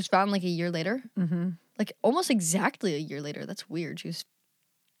 So she was found like a year later. Mm-hmm. Like almost exactly a year later. That's weird. She was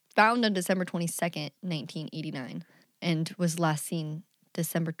found on December 22nd, 1989, and was last seen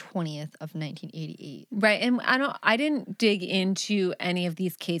December 20th of 1988. Right. And I didn't dig into any of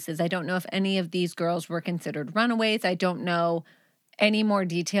these cases. I don't know if any of these girls were considered runaways. I don't know any more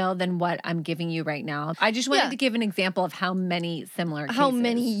detail than what I'm giving you right now. I just wanted to give an example of how many similar cases. How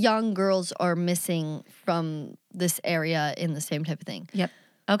many young girls are missing from this area in the same type of thing. Yep.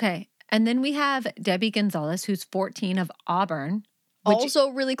 Okay. And then we have Debbie Gonzalez, who's 14, of Auburn. Also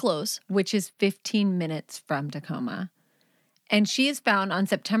really close. Which is 15 minutes from Tacoma. And she is found on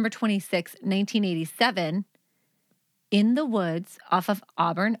September 26, 1987, in the woods off of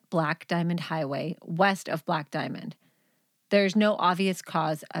Auburn Black Diamond Highway, west of Black Diamond. There's no obvious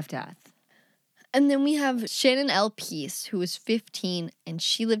cause of death. And then we have Shannon L. Peace, who was 15, and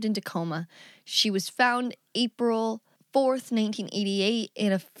she lived in Tacoma. She was found April 4th, 1988,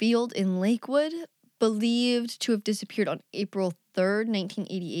 in a field in Lakewood, believed to have disappeared on April 3rd,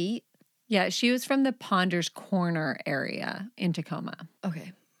 1988. Yeah, she was from the Ponders Corner area in Tacoma.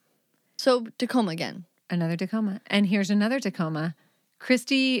 Okay. So Tacoma again. Another Tacoma. And here's another Tacoma.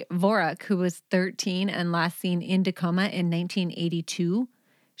 Christy Voruk, who was 13 and last seen in Tacoma in 1982,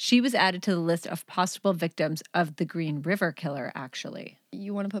 she was added to the list of possible victims of the Green River Killer, actually.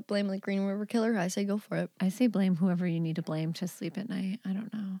 You want to put blame on the Green River Killer? I say go for it. I say blame whoever you need to blame to sleep at night. I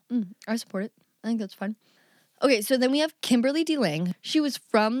don't know. I support it. I think that's fine. Okay, so then we have Kimberly DeLange. She was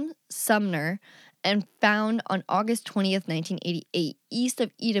from Sumner and found on August 20th, 1988, east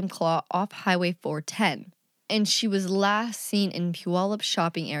of Enumclaw off Highway 410. And she was last seen in Puyallup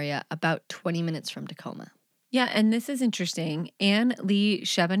shopping area about 20 minutes from Tacoma. Yeah, and this is interesting. Anne Lee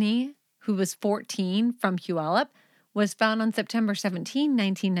Shebany, who was 14 from Puyallup, was found on September 17,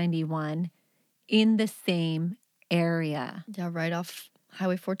 1991 in the same area. Yeah, right off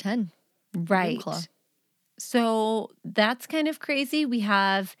Highway 410. Right. Enumclaw. So that's kind of crazy. We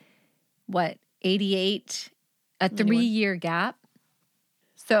have, 88, a 3-year gap.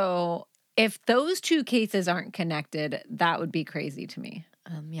 So if those two cases aren't connected, that would be crazy to me.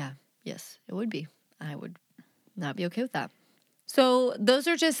 Yes, it would be. I would not be okay with that. So those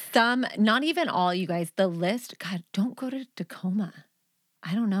are just some, not even all, you guys. The list, God, don't go to Tacoma.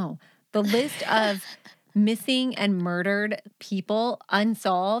 I don't know. The list of missing and murdered people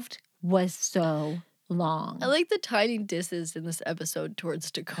unsolved was so long. I like the tiny disses in this episode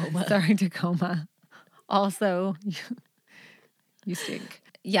towards Tacoma. Sorry, Tacoma. Also, you stink.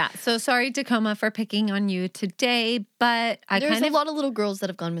 Yeah, so sorry, Tacoma, for picking on you today, but There's a lot of little girls that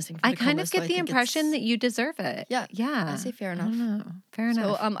have gone missing from Tacoma. I kind of get the impression that you deserve it. Yeah. Yeah. I say fair enough. I don't know. Fair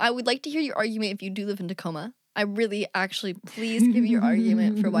enough. So I would like to hear your argument if you do live in Tacoma. I really, actually, please give your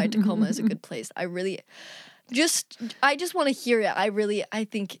argument for why Tacoma is a good place. I just want to hear it. I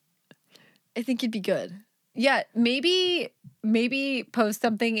think it'd be good. Yeah, maybe post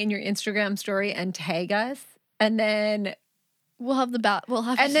something in your Instagram story and tag us, and then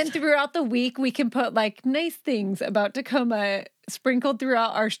and then throughout the week we can put nice things about Tacoma sprinkled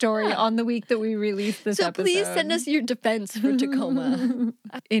throughout our story on the week that we release this episode. So please send us your defense for Tacoma.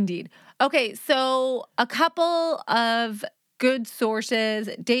 Indeed. Okay, so a couple of good sources.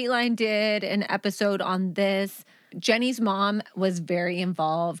 Dateline did an episode on this. Jenny's mom was very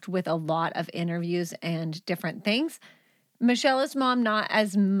involved with a lot of interviews and different things. Michella's mom, not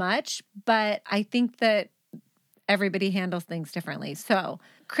as much, but I think that everybody handles things differently. So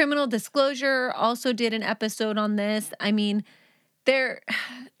Criminal Disclosure also did an episode on this. I mean,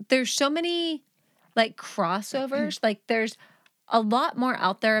 there's so many crossovers. There's a lot more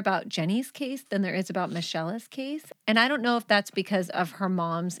out there about Jenny's case than there is about Michella's case. And I don't know if that's because of her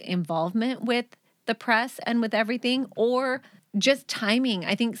mom's involvement with the press and with everything, or just timing.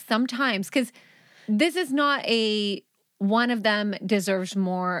 I think sometimes, because this is not one of them deserves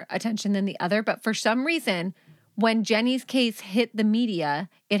more attention than the other, but for some reason, when Jenny's case hit the media,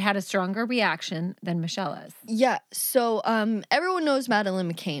 it had a stronger reaction than Michella's. Yeah, so everyone knows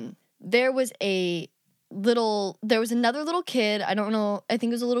Madeleine McCann. There was another little kid, I don't know, I think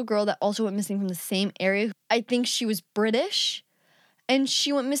it was a little girl that also went missing from the same area. I think she was British. And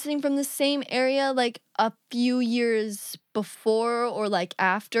she went missing from the same area a few years before or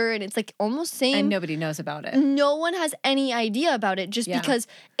after. And it's almost same. And nobody knows about it. No one has any idea about it because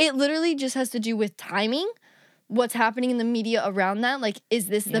it literally just has to do with timing. What's happening in the media around that? Is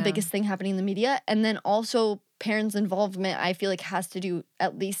this the biggest thing happening in the media? And then also parents' involvement, I feel has to do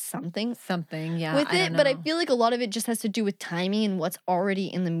at least something. Something, yeah. With it. But I feel a lot of it just has to do with timing and what's already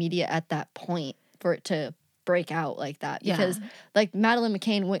in the media at that point for it to break out like that, because Madeleine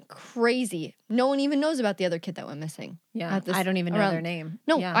McCann went crazy. No one even knows about the other kid that went missing. Yeah, I don't even know their name.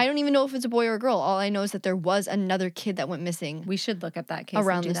 No, I don't even know if it's a boy or a girl. All I know is that there was another kid that went missing. We should look up that case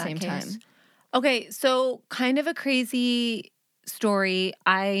around the same time. Okay, so kind of a crazy story.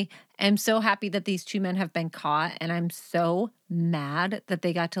 I am so happy that these two men have been caught, and I'm so mad that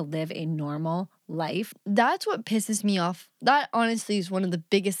they got to live a normal life. That's what pisses me off. That honestly is one of the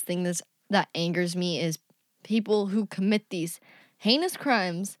biggest things that angers me is people who commit these heinous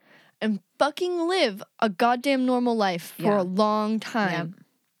crimes and fucking live a goddamn normal life for a long time.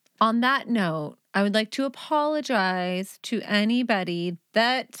 Yeah. On that note, I would like to apologize to anybody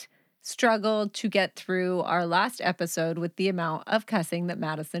that struggled to get through our last episode with the amount of cussing that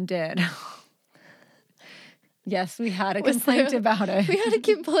Madison did. Yes, we had a Was complaint there- about it. We had a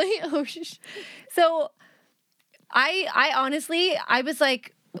complaint. Oh, So I honestly, I was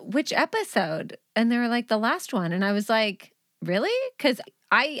like, which episode? And they were like, the last one. And I was like, really? Because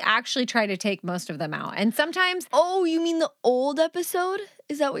I actually try to take most of them out. And sometimes, Oh, you mean the old episode?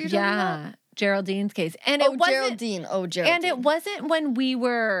 Is that what you're talking about? yeah, Geraldine's case. And Oh, it wasn't, Geraldine. Oh, Geraldine. and it wasn't when we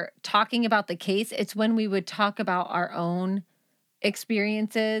were talking about the case. It's when we would talk about our own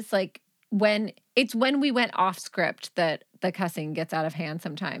experiences. Like it's when we went off script that the cussing gets out of hand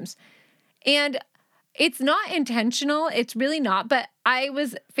sometimes. And it's not intentional. It's really not. But I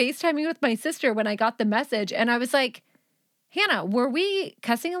was FaceTiming with my sister when I got the message, and I was like, Hannah, were we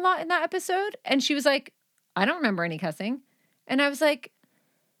cussing a lot in that episode? And she was like, I don't remember any cussing. And I was like,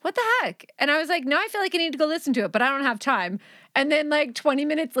 what the heck? And I was like, no, I feel like I need to go listen to it, but I don't have time. And then like 20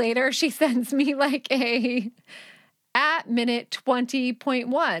 minutes later, she sends me like at minute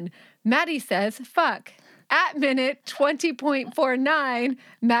 20.1, Maddie says, fuck. At minute 20.49,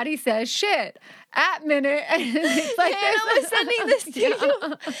 Maddie says, shit. At minute, and it's like Hannah was sending this to you.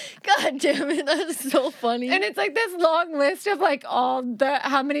 God damn it, that's so funny. And it's like this long list of like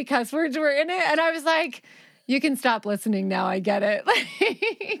how many cuss words were in it. And I was like, you can stop listening now. I get it.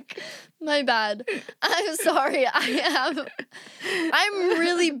 Like, my bad. I'm sorry. I'm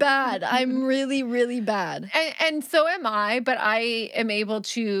really bad. I'm really, really bad. and so am I, but I am able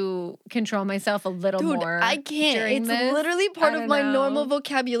to control myself a little Dude, more. I can't. during It's this. literally part I of don't my know. normal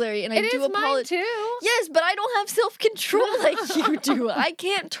vocabulary, and I It do is mine apologize. too. Yes, but I don't have self-control like you do. I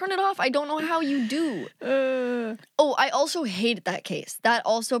can't turn it off. I don't know how you do. Oh, I also hate that case. That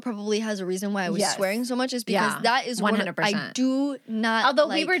also probably has a reason why I was Yes. swearing so much is because Yeah, that is 100%. I do not Although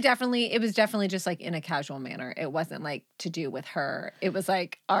like, it was definitely just like in a casual manner. It wasn't like to do with her. It was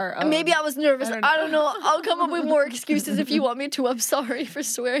like our own. maybe I was nervous. I I don't don't know. I'll come up with more excuses if you want me to. I'm sorry for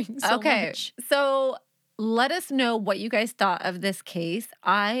swearing so Okay, much. so let us know what you guys thought of this case.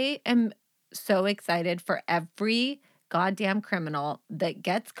 I am so excited for every goddamn criminal that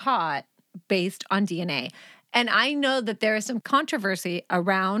gets caught based on DNA. And I know that there is some controversy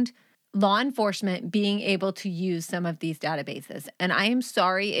around law enforcement being able to use some of these databases. And I am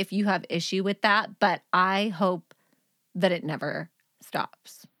sorry if you have issue with that, but I hope that it never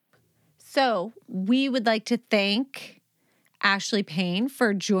stops. So we would like to thank Ashley Payne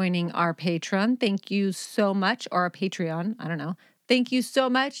for joining our Patreon. Thank you so much, or our Patreon. I don't know. Thank you so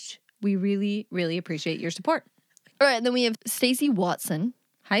much. We really, really appreciate your support. All right, then we have Stacey Watson.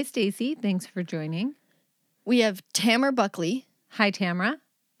 Hi, Stacey. Thanks for joining. We have Tamara Buckley. Hi, Tamara.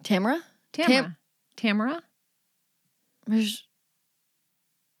 Tamara? Tamara? There's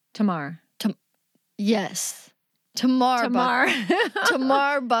Tamar. yes. Tamar.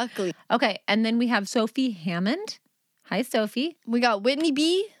 Tamar Buckley. Okay, and then we have Sophie Hammond. Hi, Sophie. We got Whitney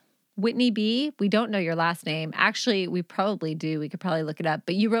B. Whitney B. We don't know your last name. Actually, we probably do. We could probably look it up.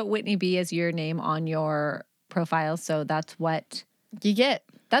 But you wrote Whitney B as your name on your profile, so that's what You get.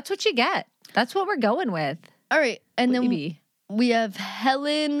 That's what you get. That's what we're going with. All right, and Whitney then B. we have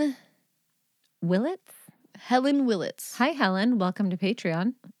Helen Willits. Willits. Hi, Helen. Welcome to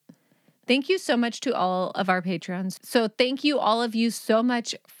Patreon. Thank you so much to all of our patrons. So thank you, all of you, so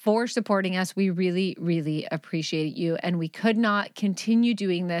much for supporting us. We really, really appreciate you. And we could not continue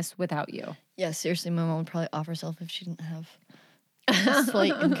doing this without you. Yeah, seriously, my mom would probably off herself if she didn't have a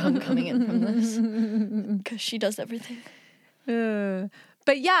slight income coming in from this. Because she does everything.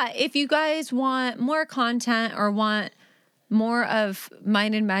 But yeah, if you guys want more content or want more of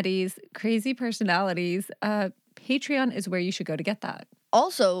mine and Maddie's crazy personalities, Patreon is where you should go to get that.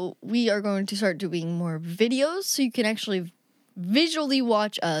 Also, we are going to start doing more videos so you can actually visually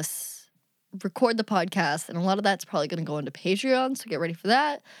watch us record the podcast. And a lot of that's probably going to go into Patreon, so get ready for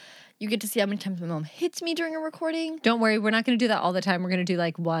that. You get to see how many times my mom hits me during a recording. Don't worry, we're not going to do that all the time. We're going to do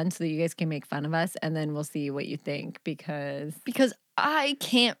like one so that you guys can make fun of us, and then we'll see what you think because I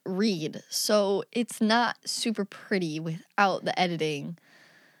can't read, so it's not super pretty without the editing.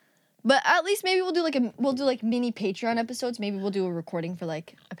 But at least maybe we'll do like mini Patreon episodes. Maybe we'll do a recording for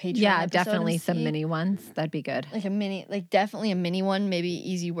like a Patreon episode definitely and some see. mini ones. That'd be good. Definitely a mini one, maybe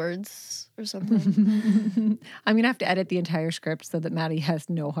easy words or something. I'm going to have to edit the entire script so that Maddie has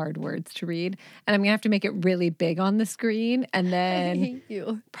no hard words to read. And I'm going to have to make it really big on the screen and I then hate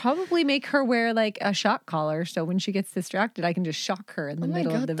you. probably make her wear like a shock collar. So when she gets distracted, I can just shock her in the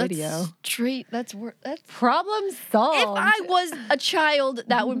middle of the video. That's Problem solved. If I was a child,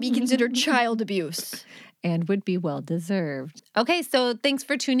 that would be considered child abuse. And would be well deserved. Okay, so thanks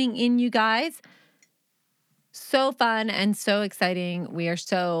for tuning in, you guys. So fun and so exciting. We are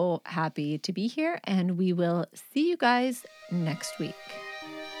so happy to be here, and we will see you guys next week.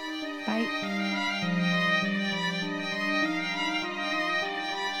 Bye.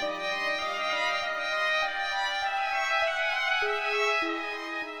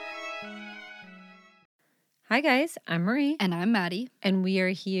 Hi, guys. I'm Marie. And I'm Maddie. And we are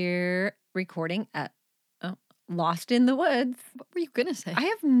here recording at Lost in the Woods. What were you going to say? I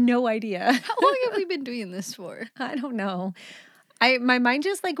have no idea. How long have we been doing this for? I don't know. My mind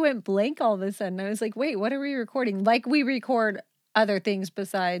just like went blank all of a sudden. I was like, wait, what are we recording? Like we record other things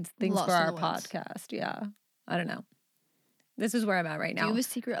besides things Lost for in our the Woods. podcast. Yeah. I don't know. This is where I'm at right now. Do you have a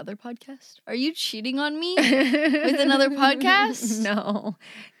secret other podcast? Are you cheating on me with another podcast? No,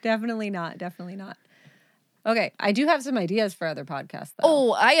 definitely not. Definitely not. Okay, I do have some ideas for other podcasts, though.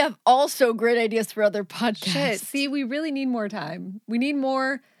 Oh, I have also great ideas for other podcasts. Shit. See, we really need more time. We need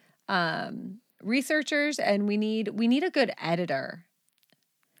more researchers, and we need a good editor.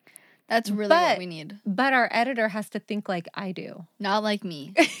 That's really what we need. But our editor has to think like I do. Not like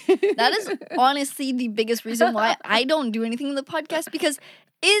me. That is honestly the biggest reason why I don't do anything in the podcast, because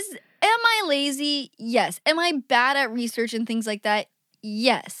am I lazy? Yes. Am I bad at research and things like that?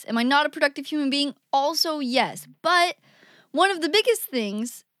 Yes. Am I not a productive human being? Also, yes. But one of the biggest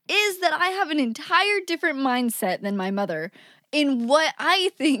things is that I have an entire different mindset than my mother in what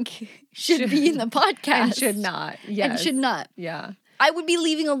I think should be in the podcast. And should not. Yes. And should not. Yeah. I would be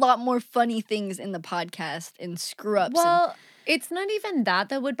leaving a lot more funny things in the podcast and screw-ups. Well, it's not even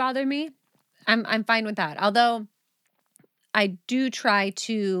that would bother me. I'm fine with that. Although I do try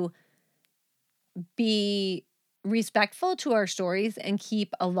to be respectful to our stories and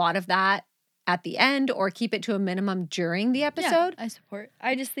keep a lot of that at the end or keep it to a minimum during the episode. Yeah, I support.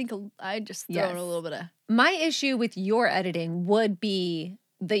 I just think I just throw in a little bit of. My issue with your editing would be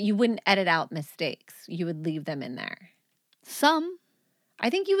that you wouldn't edit out mistakes. You would leave them in there. Some.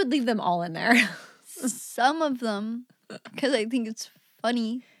 I think you would leave them all in there. Some of them, because I think it's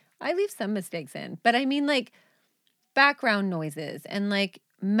funny. I leave some mistakes in, but I mean like background noises and like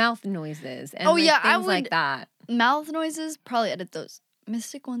mouth noises and things like that. Mouth noises, probably edit those.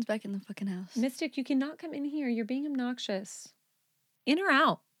 Mystic one's back in the fucking house. Mystic, you cannot come in here. You're being obnoxious. In or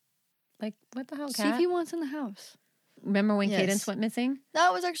out? Like, what the hell, Kat? See if he wants in the house. Remember when Cadence went missing?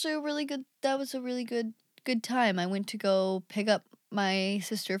 That was actually a really good time. I went to go pick up my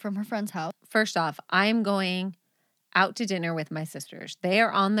sister from her friend's house. First off, I'm going out to dinner with my sisters. They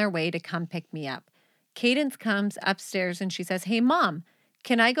are on their way to come pick me up. Cadence comes upstairs and she says, "Hey, Mom,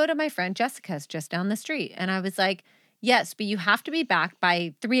 can I go to my friend Jessica's just down the street?" And I was like, "Yes, but you have to be back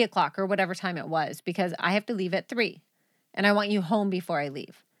by 3 o'clock or whatever time it was because I have to leave at 3 and I want you home before I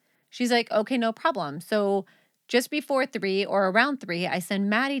leave." She's like, "Okay, no problem." So just before 3 or around 3, I send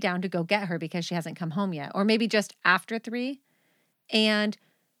Maddie down to go get her because she hasn't come home yet, or maybe just after 3. And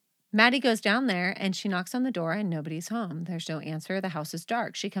Maddie goes down there and she knocks on the door and nobody's home. There's no answer. The house is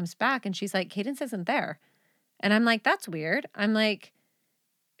dark. She comes back and she's like, "Cadence isn't there." And I'm like, "That's weird." I'm like,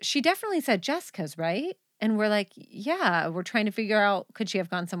 "She definitely said Jessica's, right?" And we're like, "Yeah, we're trying to figure out, could she have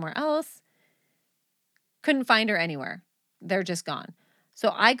gone somewhere else?" Couldn't find her anywhere. They're just gone.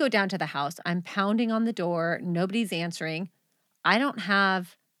 So I go down to the house. I'm pounding on the door. Nobody's answering. I don't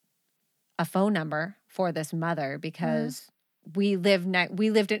have a phone number for this mother because we lived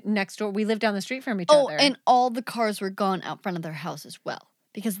next door. We lived down the street from each other. Oh, and all the cars were gone out front of their house as well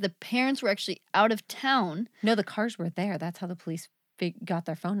because the parents were actually out of town. No, the cars were there. That's how the police got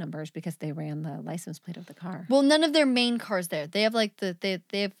their phone numbers, because they ran the license plate of the car. Well, none of their main cars there. They have like they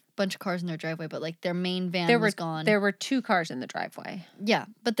have a bunch of cars in their driveway, but like their main van was gone. There were 2 cars in the driveway. Yeah,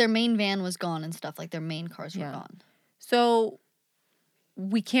 but their main van was gone and stuff. Like their main cars were gone. So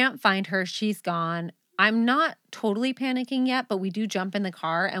we can't find her. She's gone. I'm not totally panicking yet, but we do jump in the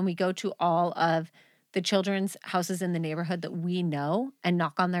car and we go to all of the children's houses in the neighborhood that we know and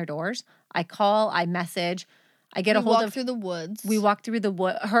knock on their doors. I call, I message, I get a hold of. We walk through the woods. We walk through the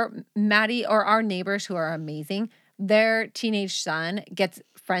wood. Maddie, or our neighbors who are amazing, their teenage son gets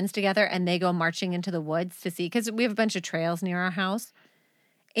friends together and they go marching into the woods to see, because we have a bunch of trails near our house.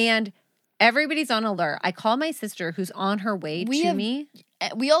 And everybody's on alert. I call my sister who's on her way to me.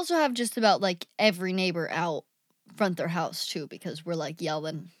 We also have just about like every neighbor out front their house too, because we're like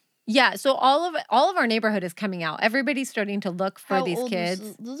yelling. Yeah, so all of our neighborhood is coming out. Everybody's starting to look for these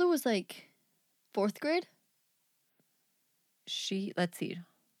kids. Lulu was like 4th grade? Let's see.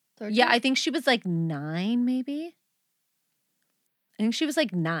 3rd Yeah, grade? I think she was like 9 maybe. I think she was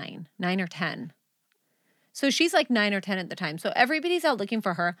like 9 or 10. So she's like 9 or 10 at the time. So everybody's out looking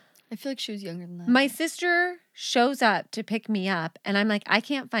for her. I feel like she was younger than that. My sister shows up to pick me up and I'm like, I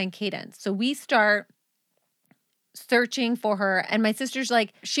can't find Cadence. So we start searching for her. And my sister's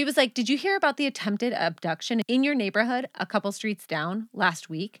like, she was like, "Did you hear about the attempted abduction in your neighborhood a couple streets down last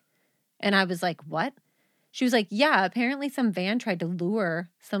week?" And I was like, "What?" She was like, "Yeah, apparently some van tried to lure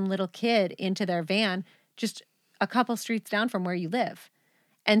some little kid into their van just a couple streets down from where you live."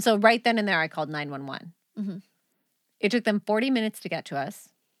 And so right then and there, I called 911. Mm-hmm. It took them 40 minutes to get to us.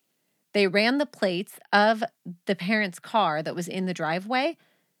 They ran the plates of the parents' car that was in the driveway,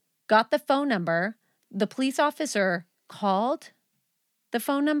 got the phone number. The police officer called the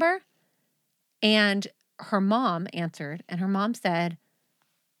phone number, and her mom answered, and her mom said,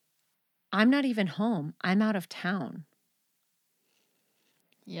 I'm not even home. I'm out of town.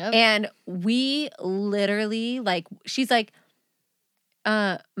 Yep. And we literally, like, she's like,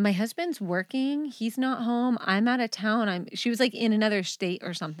 my husband's working. He's not home. I'm out of town. She was like in another state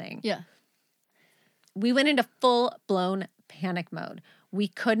or something. Yeah. We went into full-blown panic mode. We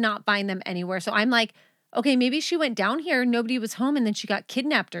could not find them anywhere. So I'm like, okay, maybe she went down here, nobody was home, and then she got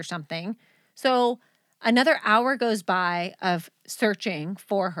kidnapped or something. So another hour goes by of searching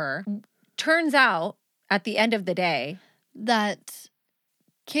for her. Turns out, at the end of the day, that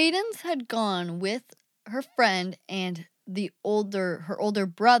Cadence had gone with her friend and her older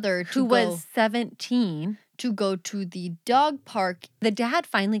brother who was 17, to go to the dog park. The dad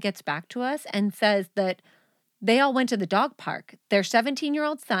finally gets back to us and says that they all went to the dog park. Their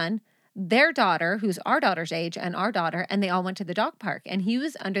 17-year-old son, their daughter, who's our daughter's age, and our daughter, and they all went to the dog park. And he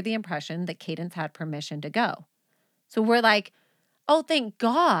was under the impression that Cadence had permission to go. So we're like, oh, thank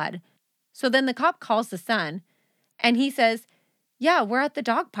God. So then the cop calls the son, and he says, yeah, we're at the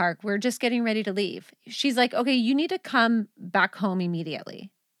dog park. We're just getting ready to leave. She's like, okay, you need to come back home immediately.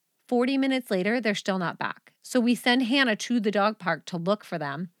 40 minutes later, they're still not back. So we send Hannah to the dog park to look for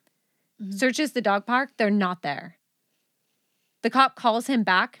them. Mm-hmm. Searches the dog park. They're not there. The cop calls him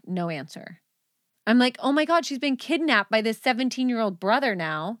back. No answer. I'm like, oh my God, she's been kidnapped by this 17-year-old brother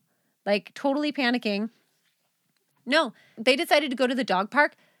now. Like, totally panicking. No, they decided to go to the dog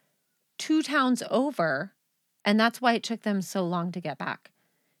park 2 towns over, and that's why it took them so long to get back.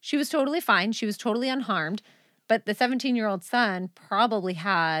 She was totally fine. She was totally unharmed, but the 17-year-old son probably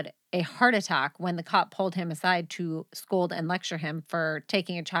had a heart attack when the cop pulled him aside to scold and lecture him for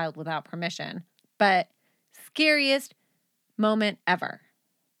taking a child without permission. But scariest moment ever.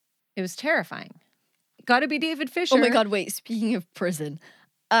 It was terrifying. Gotta be David Fisher. Oh my God, wait, speaking of prison,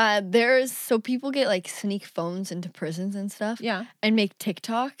 so people get like sneak phones into prisons and stuff. Yeah. And make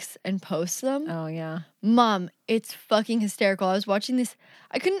TikToks and post them. Oh yeah. Mom, it's fucking hysterical. I was watching this.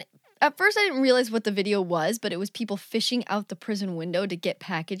 At first I didn't realize what the video was, but it was people fishing out the prison window to get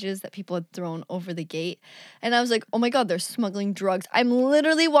packages that people had thrown over the gate. And I was like, oh my God, they're smuggling drugs. I'm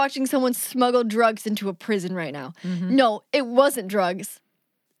literally watching someone smuggle drugs into a prison right now. Mm-hmm. No, it wasn't drugs.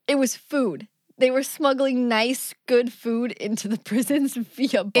 It was food. They were smuggling nice, good food into the prisons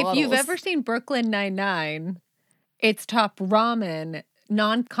via bottles. If you've ever seen Brooklyn Nine-Nine, it's top ramen,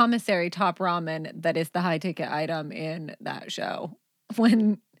 non-commissary top ramen that is the high-ticket item in that show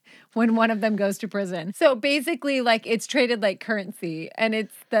when one of them goes to prison. So basically, like, it's traded like currency, and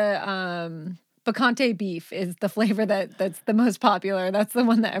it's the picante beef is the flavor that's the most popular. That's the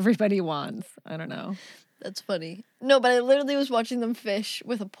one that everybody wants. I don't know. That's funny. No, but I literally was watching them fish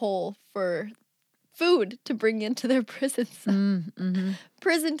with a pole for food to bring into their prison cell. Mm-hmm.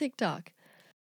 Prison TikTok.